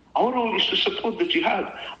 Our role is to support the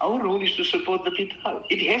jihad. Our role is to support the qital.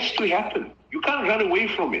 It has to happen. You can't run away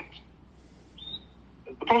from it.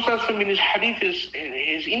 The Prophet in his hadith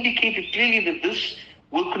has indicated clearly that this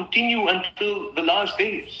will continue until the last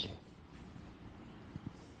days.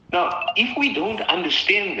 Now, if we don't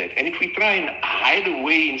understand that, and if we try and hide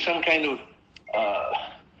away in some kind of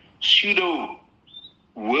pseudo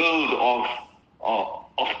world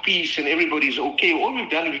of peace and everybody's okay, all we've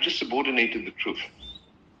done is we've just subordinated the truth.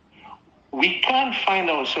 We can't find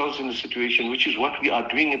ourselves in a situation, which is what we are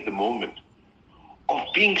doing at the moment, of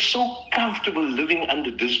being so comfortable living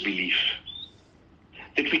under disbelief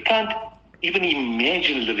that we can't even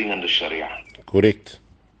imagine living under Sharia. Correct.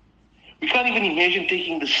 We can't even imagine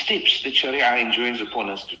taking the steps that Sharia enjoins upon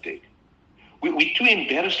us to take. We're too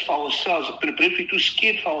embarrassed for ourselves, we're too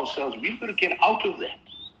scared for ourselves. We've got to get out of that.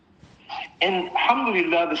 And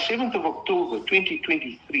alhamdulillah, the 7th of October,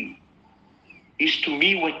 2023, is to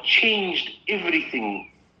me what changed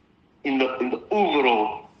everything in the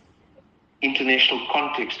overall international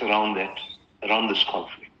context around this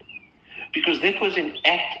conflict. Because that was an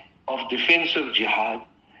act of defensive jihad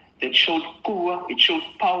that showed quwwah, it showed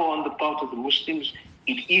power on the part of the Muslims,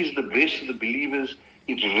 it eased the breast of the believers,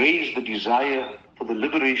 it raised the desire for the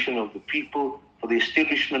liberation of the people, for the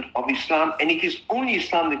establishment of Islam, and it is only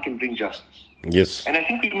Islam that can bring justice. Yes. And I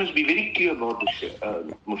think we must be very clear about this,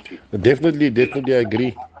 Mufti. Definitely, I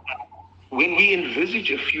agree. When we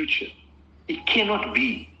envisage a future, it cannot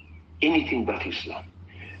be anything but Islam.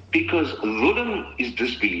 Because dhulm is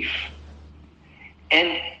disbelief.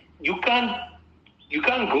 And you can't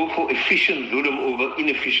go for efficient dhulm over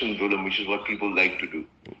inefficient dhulm, which is what people like to do.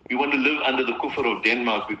 We want to live under the kufr of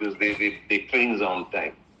Denmark because their trains are on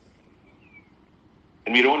time.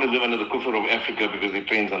 And we don't want to live under the kufr of Africa because their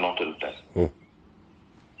trains are not on time.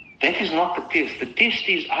 That is not the test. The test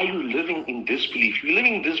is, are you living in disbelief? If you're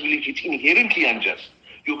living in disbelief, it's inherently unjust.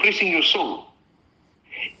 You're oppressing your soul.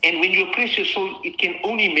 And when you oppress your soul, it can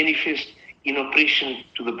only manifest in oppression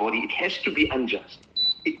to the body. It has to be unjust.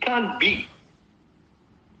 It can't be.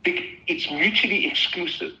 It's mutually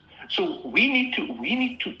exclusive. So we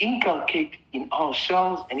need to inculcate in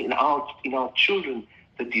ourselves and in our children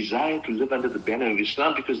the desire to live under the banner of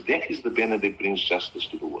Islam, because that is the banner that brings justice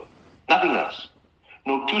to the world. Nothing else.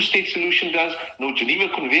 No two-state solution does, no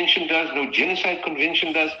Geneva Convention does, no Genocide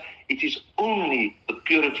Convention does. It is only the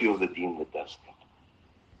purity of the deen that does that.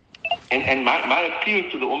 And my appeal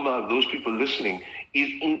to the ummah of those people listening is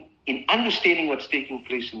in understanding what's taking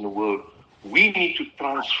place in the world, we need to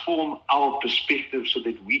transform our perspective so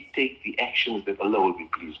that we take the actions that Allah will be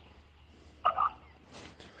pleased with.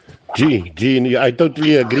 Gee, I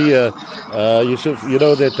totally agree, Yusuf. You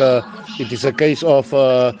know that it is a case of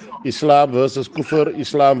Islam versus kufr,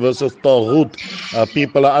 Islam versus Taghut.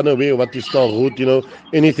 People are unaware what is Taghut. You know,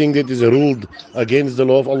 anything that is ruled against the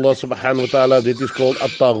law of Allah subhanahu wa ta'ala, that is called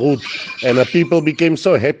At-Taghut. And people became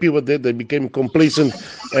so happy with it, they became complacent.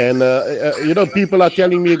 And, you know, people are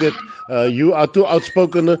telling me that you are too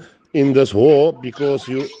outspoken in this war because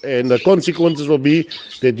and the consequences will be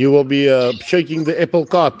that you will be shaking the apple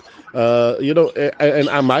cart. You know,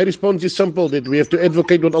 and my response is simple, that we have to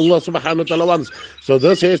advocate what Allah subhanahu wa ta'ala wants. So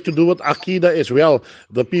this has to do with Aqidah as well.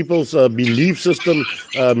 The people's belief system,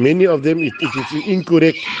 many of them, it is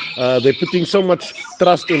incorrect. They're putting so much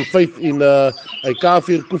trust and faith in a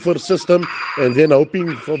kafir, kufr system, and then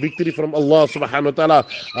hoping for victory from Allah subhanahu wa ta'ala.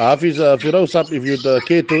 Hafiz, Feroze, if you'd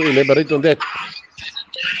care to elaborate on that.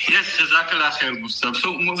 Yes, Jazakallah khair, Musab.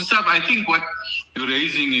 So, Musab, I think what you're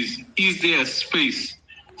raising is there a space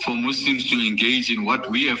for Muslims to engage in what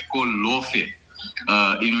we have called lawfare?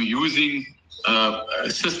 You know, using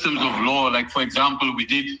systems of law, like, for example, we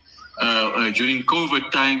did during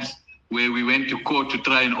COVID times, where we went to court to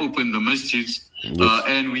try and open the masjids,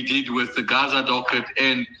 and we did with the Gaza Docrat,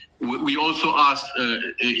 and we also asked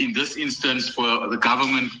in this instance for the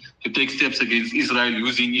government to take steps against Israel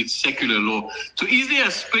using its secular law. So is there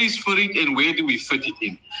a space for it, and where do we fit it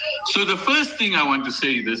in? So the first thing I want to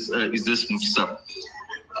say is this, Musab.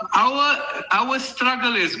 Our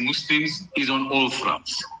struggle as Muslims is on all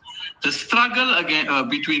fronts. The struggle again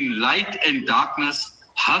between light and darkness,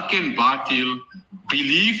 haq and batil,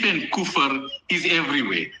 belief and kufr is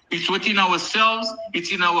everywhere. It's within ourselves,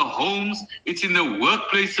 it's in our homes, it's in the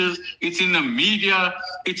workplaces, it's in the media,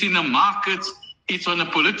 it's in the markets, it's on a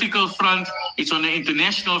political front, it's on the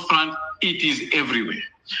international front, it is everywhere.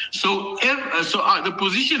 So the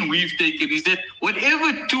position we've taken is that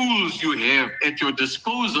whatever tools you have at your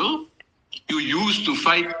disposal, you use to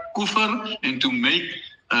fight kufr and to make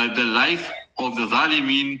the life of the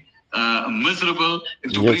Zalimin miserable,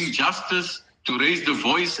 and to bring justice to raise the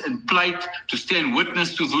voice and plight, to stand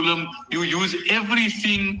witness to dhulm. You use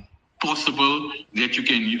everything possible that you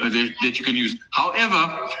can use.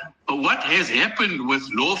 However, what has happened with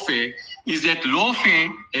lawfare is that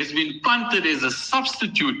lawfare has been punted as a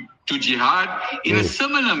substitute to jihad in a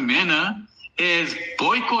similar manner as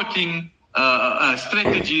boycotting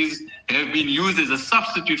strategies have been used as a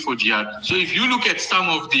substitute for jihad. So if you look at some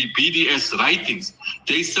of the BDS writings,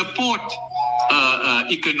 they support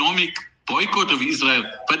economic boycott of Israel,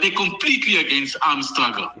 but they're completely against armed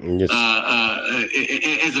struggle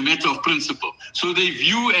as a matter of principle. So they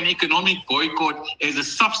view an economic boycott as a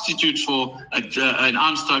substitute for an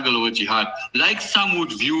armed struggle or jihad, like some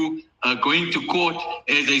would view going to court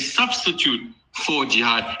as a substitute for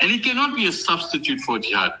jihad. And it cannot be a substitute for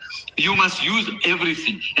jihad. You must use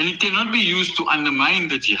everything, and it cannot be used to undermine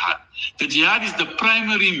the jihad. The jihad is the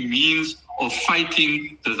primary means of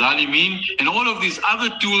fighting the Zalimin, and all of these other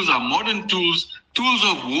tools are modern tools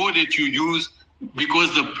of war that you use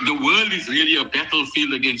because the world is really a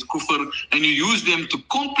battlefield against kufr, and you use them to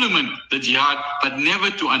complement the jihad, but never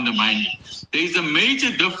to undermine it. There is a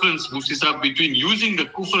major difference, Mufti Sahib, between using the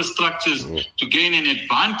kufr structures to gain an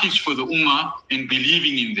advantage for the ummah and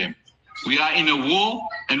believing in them. We are in a war,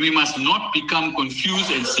 and we must not become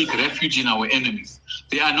confused and seek refuge in our enemies.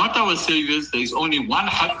 They are not our saviors. There is only one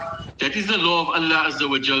haqq. That is the law of Allah Azza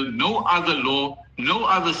wa Jal. No other law, no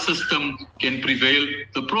other system can prevail.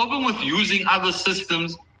 The problem with using other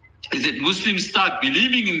systems is that Muslims start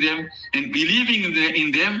believing in them and believing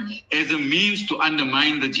in them as a means to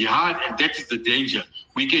undermine the jihad, and that is the danger.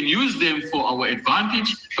 We can use them for our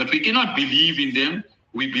advantage, but we cannot believe in them.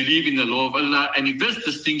 We believe in the law of Allah, and if this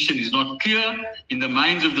distinction is not clear in the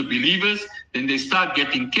minds of the believers, then they start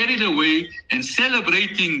getting carried away and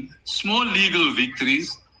celebrating small legal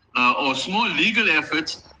victories or small legal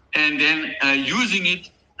efforts, and then using it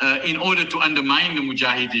in order to undermine the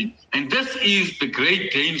mujahideen. And this is the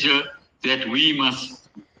great danger that we must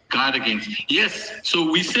guard against. Yes,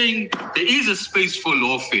 so we're saying there is a space for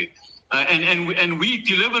lawfare. And we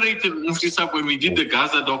deliberated, Mufti Sahib, when we did the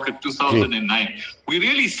Gaza Docrat 2009. We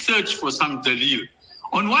really searched for some dalil.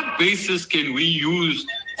 On what basis can we use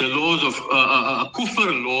the laws of a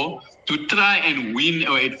kufr law to try and win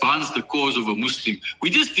or advance the cause of a Muslim? We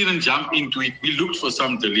just didn't jump into it. We looked for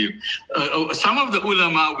some dalil. Some of the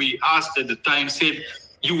ulama we asked at the time said,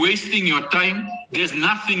 you're wasting your time. There's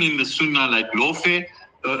nothing in the sunnah like lawfare.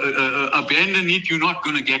 Abandon it, you're not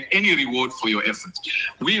going to get any reward for your efforts.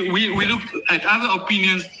 We looked at other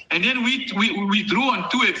opinions, and then we drew on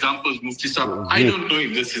two examples, Mufti Sahib. I don't know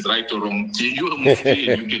if this is right or wrong. You're a Mufti,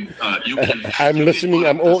 and you can I'm listening,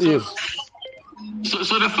 I'm all ears.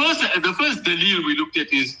 So the first dalil we looked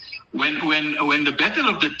at is when the Battle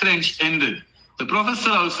of the Trench ended, the Prophet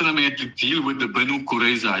ﷺ had to deal with the Banu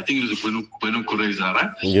Qurayza. I think it was the Banu Qurayza,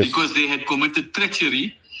 right? Yes. Because they had committed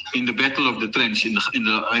treachery in the Battle of the Trench in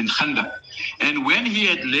Khandaq. And when he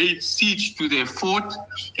had laid siege to their fort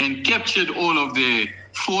and captured all of their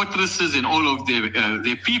fortresses and all of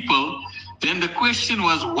their people, then the question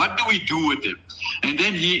was, what do we do with them? And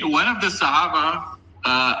then one of the Sahaba,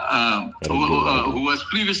 who was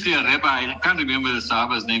previously a rabbi, I can't remember the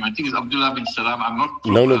Sahaba's name, I think it's Abdullah bin Salam. I'm not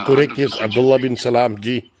No, correct, yes, Abdullah bin Salam,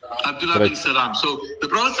 ji. Abdullah bin Salam. So the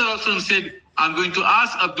Prophet ﷺ said, I'm going to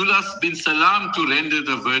ask Abdullah bin Salam to render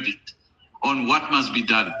the verdict on what must be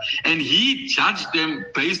done. And he judged them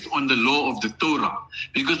based on the law of the Torah,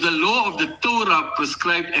 because the law of the Torah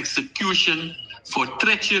prescribed execution for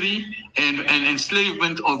treachery and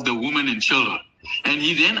enslavement of the women and children. And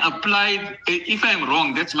he then applied, if I'm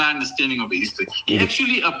wrong, that's my understanding of the history, he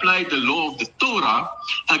actually applied the law of the Torah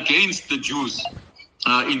against the Jews.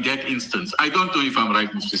 In that instance, I don't know if I'm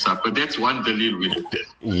right, Mufti Sahib, but that's one dalil we looked at.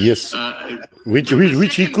 Yes, which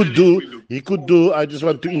he could do. He could do. I just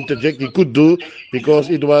want to interject. He could do because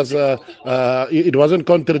it wasn't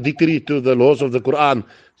contradictory to the laws of the Quran.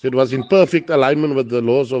 So it was in perfect alignment with the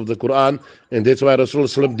laws of the Quran, and that's why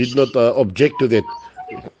Rasulullah did not object to that.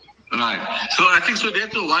 Right. So I think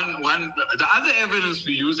that's the one. The other evidence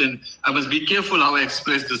we use, and I must be careful how I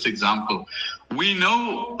express this example. We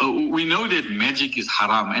know that magic is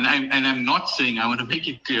haram, and I'm not saying, I want to make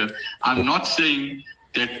it clear, I'm not saying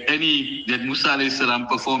that Musa alayhi salam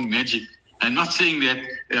performed magic. I'm not saying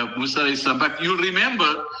that Musa alayhi salam, but you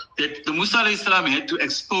remember that the Musa alayhi salam had to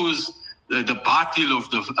expose the batil of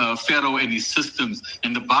the Pharaoh and his systems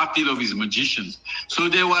and the batil of his magicians. So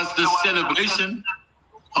there was this celebration,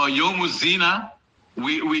 Yom Zina,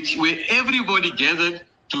 where everybody gathered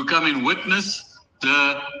to come and witness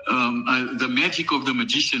the magic of the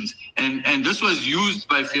magicians, and this was used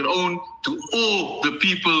by Feroze to awe the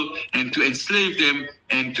people and to enslave them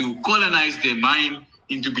and to colonize their mind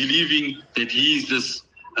into believing that he is this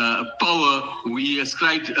power. We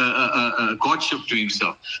ascribed godship to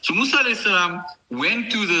himself. So Musa alayhi salam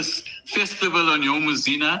went to this festival on Yom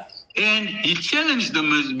Zina, and he challenged the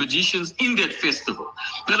magicians in that festival.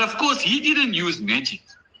 But of course, he didn't use magic.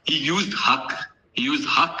 He used haqq.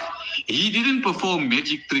 He didn't perform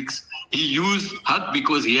magic tricks. He used haqq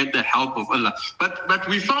because he had the help of Allah. But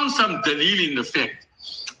we found some dalil in the fact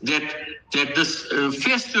that this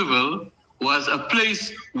festival was a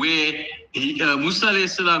place where Musa alayhi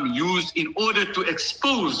salam used in order to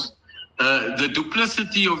expose the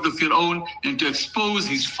duplicity of the Feroze and to expose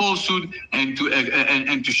his falsehood and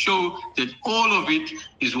to show that all of it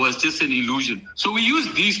was just an illusion. So we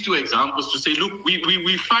use these two examples to say, look,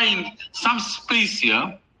 we find some space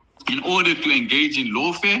here in order to engage in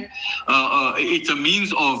lawfare. It's a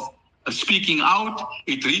means of speaking out.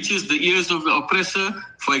 It reaches the ears of the oppressor.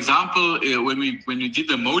 For example, when we did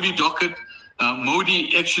the Modi docket,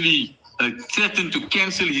 Modi actually threatened to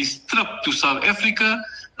cancel his trip to South Africa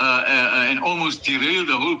and almost derail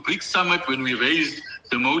the whole BRICS summit when we raised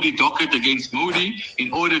the Modi docket against Modi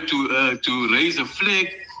in order to raise a flag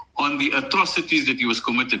on the atrocities that he was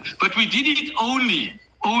committed. But we did it only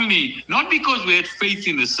not because we had faith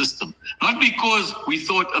in the system, not because we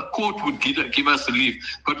thought a court would give us relief,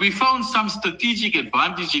 but we found some strategic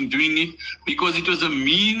advantage in doing it because it was a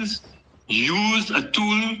means, a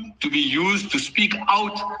tool to be used to speak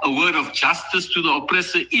out a word of justice to the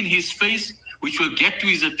oppressor in his face, which will get to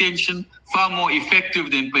his attention, far more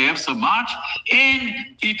effective than perhaps a march, and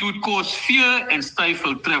it would cause fear and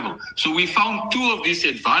stifle travel. So we found two of these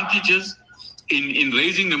advantages in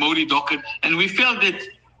raising the Modi docket, and we felt that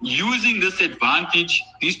using this advantage,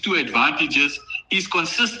 these two advantages, is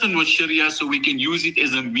consistent with Sharia, so we can use it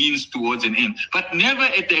as a means towards an end, but never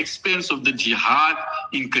at the expense of the jihad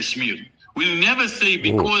in Kashmir. We'll never say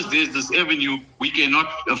because there's this avenue we cannot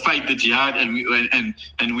fight the jihad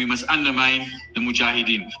and we must undermine the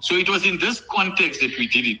mujahideen. So it was in this context that we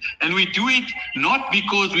did it, and we do it not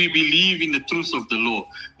because we believe in the truth of the law.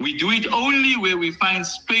 We do it only where we find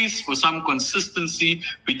space for some consistency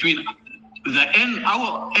between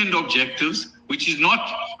our end objectives, which is not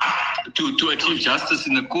to achieve justice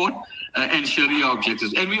in the court, and Sharia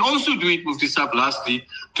objectives. And we also do it, Mufti Sahib, lastly,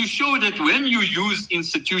 to show that when you use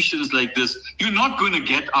institutions like this, you're not going to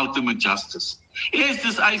get ultimate justice. As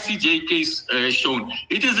this ICJ case shown,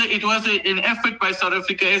 it was an effort by South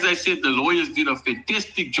Africa. As I said, the lawyers did a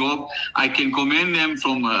fantastic job. I can commend them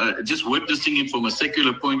from just witnessing it from a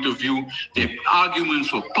secular point of view. Their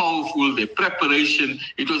arguments were powerful, their preparation.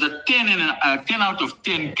 It was a 10 out of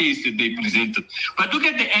 10 case that they presented. But look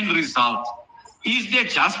at the end result. Is there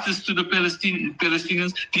justice to the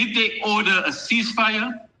Palestinians? Did they order a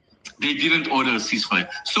ceasefire? They didn't order a ceasefire.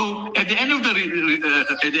 So at the end of the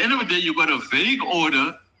day, you got a vague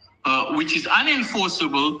order which is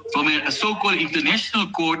unenforceable from a so-called international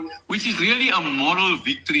court, which is really a moral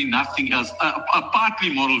victory, nothing else, a partly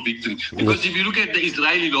moral victory. Because if you look at the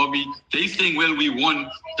Israeli lobby, they're saying, well, we won,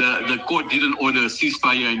 the court didn't order a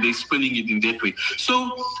ceasefire, and they're spinning it in that way.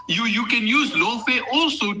 So you can use lawfare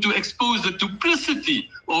also to expose the duplicity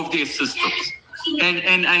of their systems.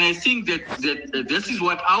 And I think that this is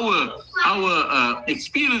what our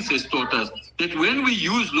experience has taught us, that when we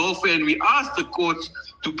use lawfare and we ask the courts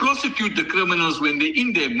to prosecute the criminals when they're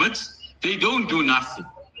in their midst, they don't do nothing.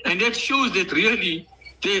 And that shows that really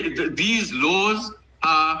these laws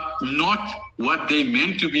are not what they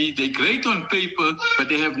meant to be. They're great on paper, but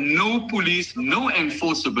they have no police, no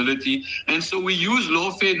enforceability. And so we use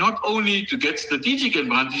lawfare not only to get strategic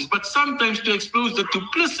advantages, but sometimes to expose the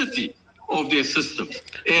duplicity of their systems,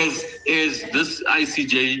 as this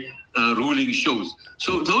ICJ ruling shows.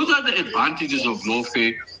 So those are the advantages of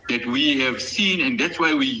lawfare that we have seen, and that's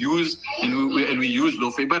why we use we use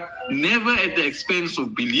lawfare, but never at the expense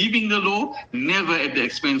of believing the law, never at the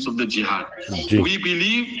expense of the jihad. We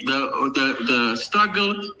believe the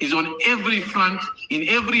struggle is on every front, in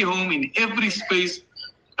every home, in every space,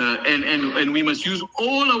 and we must use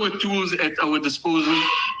all our tools at our disposal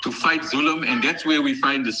to fight zulm, and that's where we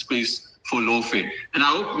find the space for lawfare. And I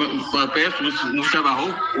hope, perhaps, Musab, I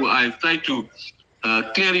hope I've tried to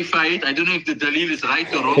clarify it. I don't know if the dalil is right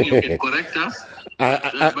or wrong. You can correct us.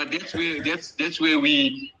 But that's where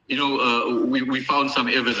we found some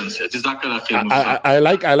evidence. I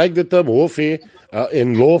like the term lawfare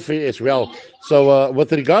in lawfare as well. So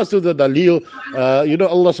with regards to the dalil,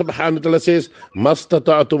 Allah subhanahu wa ta'ala says,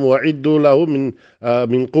 Mastata'atum wa'iddu lahu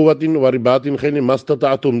min quwwatin wa ribatin khayrin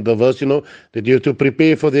mastata'atum. The verse, that you have to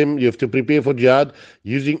prepare for them, you have to prepare for jihad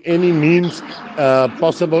using any means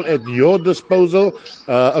possible at your disposal,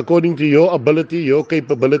 according to your ability, your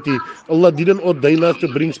capability. Allah didn't ordain us to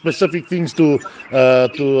bring specific things to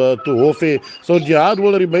warfare. So jihad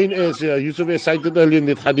will remain, as Yusuf has cited earlier in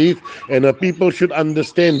that hadith, and people should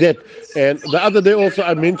understand that. And the other day also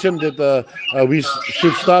I mentioned that we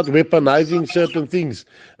should start weaponizing certain things.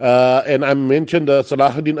 And I mentioned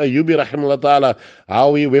Salahuddin Ayyubi rahimahullah ta'ala,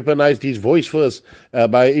 how he weaponized his voice first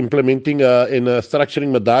by implementing and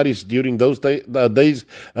structuring madaris during those days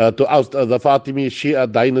to oust the Fatimi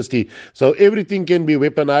Shia dynasty. So everything can be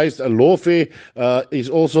weaponized. Lawfare is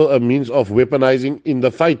also a means of weaponizing in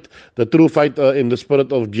the fight, the true fight in the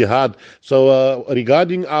spirit of jihad. So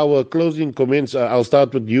regarding our closing comments, I'll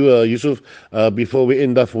start with you, Yusuf, before we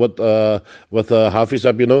end up with Hafiz,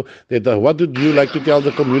 that what would you like to tell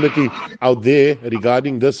the community out there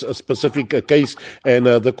regarding this specific case and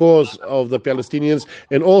the cause of the Palestinians,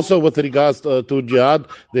 and also with regards to jihad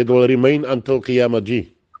that will remain until Qiyamah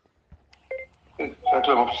Ji? I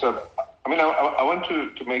want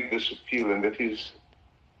to make this appeal, and that is,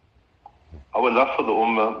 our love for the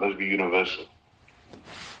Ummah must be universal.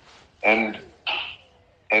 And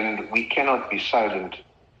we cannot be silent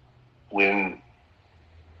when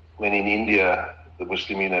in India the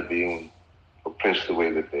Muslimin are being oppressed the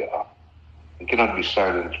way that they are. We cannot be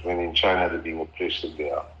silent when in China they're being oppressed as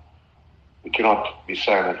they are. We cannot be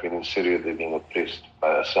silent when in Syria they're being oppressed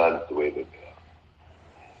by Assad the way that they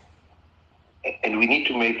are. And we need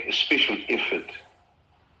to make a special effort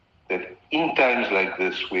that in times like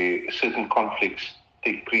this, where certain conflicts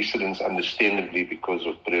take precedence understandably because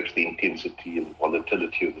of perhaps the intensity and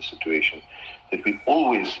volatility of the situation, that we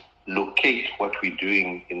always locate what we're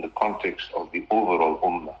doing in the context of the overall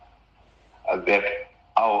Ummah. That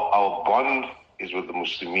our bond is with the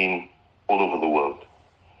Muslimin all over the world.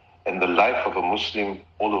 And the life of a Muslim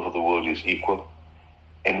all over the world is equal.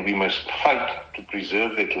 And we must fight to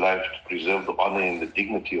preserve that life, to preserve the honor and the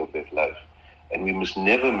dignity of that life. And we must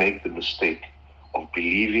never make the mistake of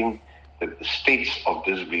believing that the states of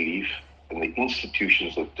disbelief and the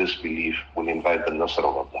institutions of disbelief will invite the Nasr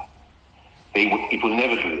of Allah. It will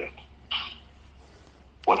never do that.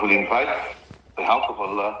 What will invite the help of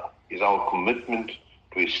Allah is our commitment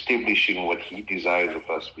to establishing what He desires of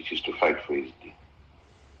us, which is to fight for His deen.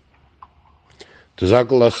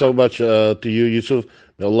 Jazakallah so much to you, Yusuf.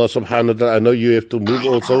 Allah subhanahu wa ta'ala, I know you have to move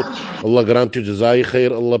also. Allah grant you jazai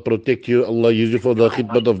khair, Allah protect you, Allah use you for the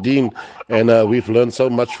khidmat of deen. And we've learned so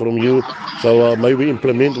much from you. So may we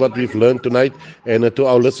implement what we've learned tonight. And to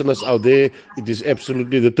our listeners out there, it is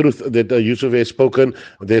absolutely the truth that Yusuf has spoken.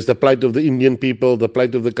 There's the plight of the Indian people, the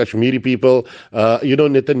plight of the Kashmiri people.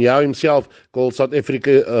 Netanyahu himself called South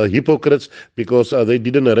Africa hypocrites because they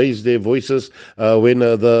didn't raise their voices when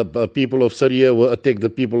the people of Syria were attacked the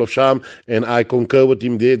people of Sham. And I concur with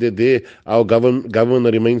him that our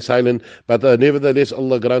government remains silent. But nevertheless,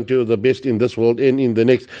 Allah grant you the best in this world and in the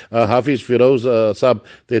next. Hafiz, Feroze, Sab,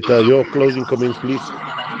 that your closing comments, please.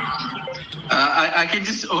 I can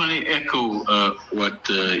just only echo what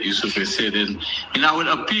Yusuf has said, and I would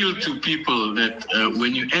appeal to people that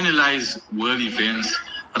when you analyze world events,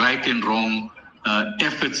 right and wrong,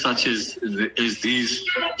 efforts such as these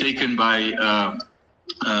taken by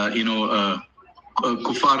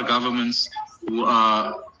kuffar governments who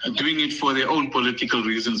are doing it for their own political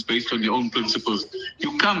reasons, based on their own principles.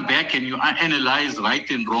 You come back and you analyze right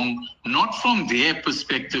and wrong, not from their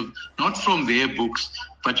perspective, not from their books,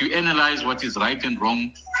 but you analyze what is right and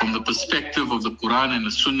wrong from the perspective of the Quran and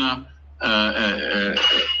the Sunnah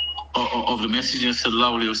of the Messenger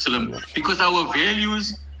sallallahu alaihi wasallam. Because our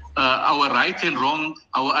values, our right and wrong,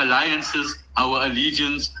 our alliances, our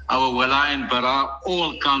allegiance, our wala and bara,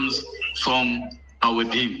 all comes from our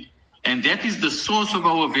deen. And that is the source of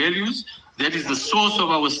our values, that is the source of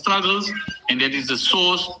our struggles, and that is the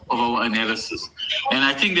source of our analysis. And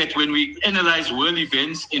I think that when we analyze world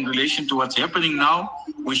events in relation to what's happening now,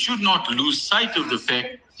 we should not lose sight of the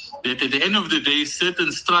fact that at the end of the day,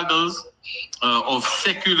 certain struggles of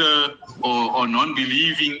secular or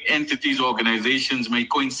non-believing entities, organizations may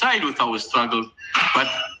coincide with our struggles, but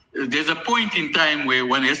there's a point in time where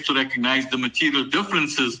one has to recognize the material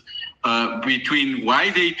differences between why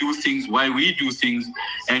they do things, why we do things,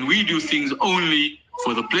 and we do things only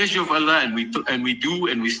for the pleasure of Allah, and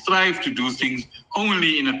we strive to do things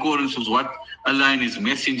only in accordance with what Allah and His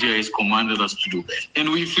Messenger has commanded us to do. And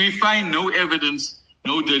if we find no evidence,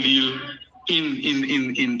 no dalil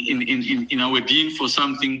in our deen for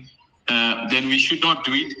something, then we should not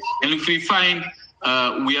do it. And if we find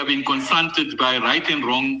we are being confronted by right and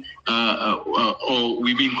wrong, or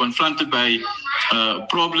we're being confronted by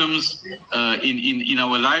problems in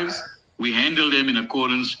our lives, we handle them in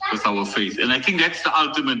accordance with our faith. And I think that's the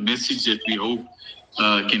ultimate message that we hope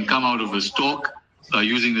can come out of this talk,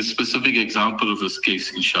 using the specific example of this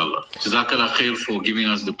case, inshallah. Jazakallah khair for giving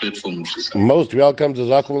us the platform. Most welcome,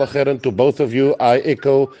 Jazakumullah khairan to both of you. I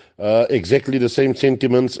echo exactly the same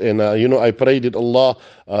sentiments, and I pray that Allah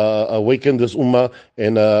awaken this ummah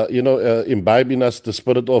and imbibe in us the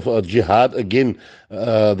spirit of jihad again,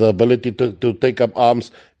 the ability to take up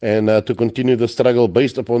arms and to continue the struggle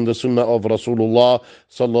based upon the sunnah of Rasulullah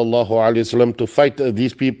sallallahu alaihi wasallam, to fight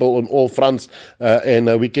these people on all fronts,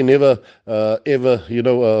 and we can never ever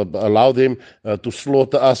allow them to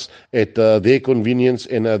slaughter us at their convenience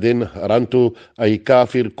and then run to a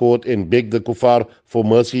kafir court and beg the kuffar for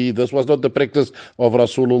mercy. This was not the practice of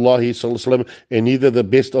Rasulullah sallallahu alaihi wasallam, and neither the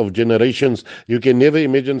best of generations. You can never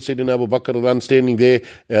imagine Sayyidina Abu Bakr standing there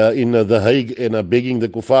in The Hague and begging the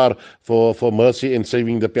kuffar for mercy and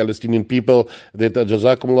saving the Palestinian people. That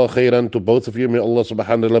Jazakumullah khairan to both of you. May Allah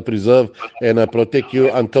subhanahu wa ta'ala preserve and protect you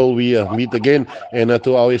until we meet again. And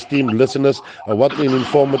to our esteemed listeners, what an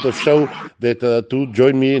informative show. That to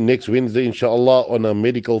join me next Wednesday inshallah on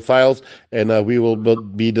medical files, and we will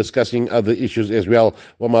be discussing other issues as well.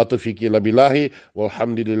 Wa ma tawfiqi illa billahi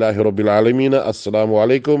walhamdulillahi rabbil alamin. Assalamu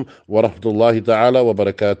alaikum wa rahmatullahi ta'ala wa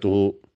barakatuhu.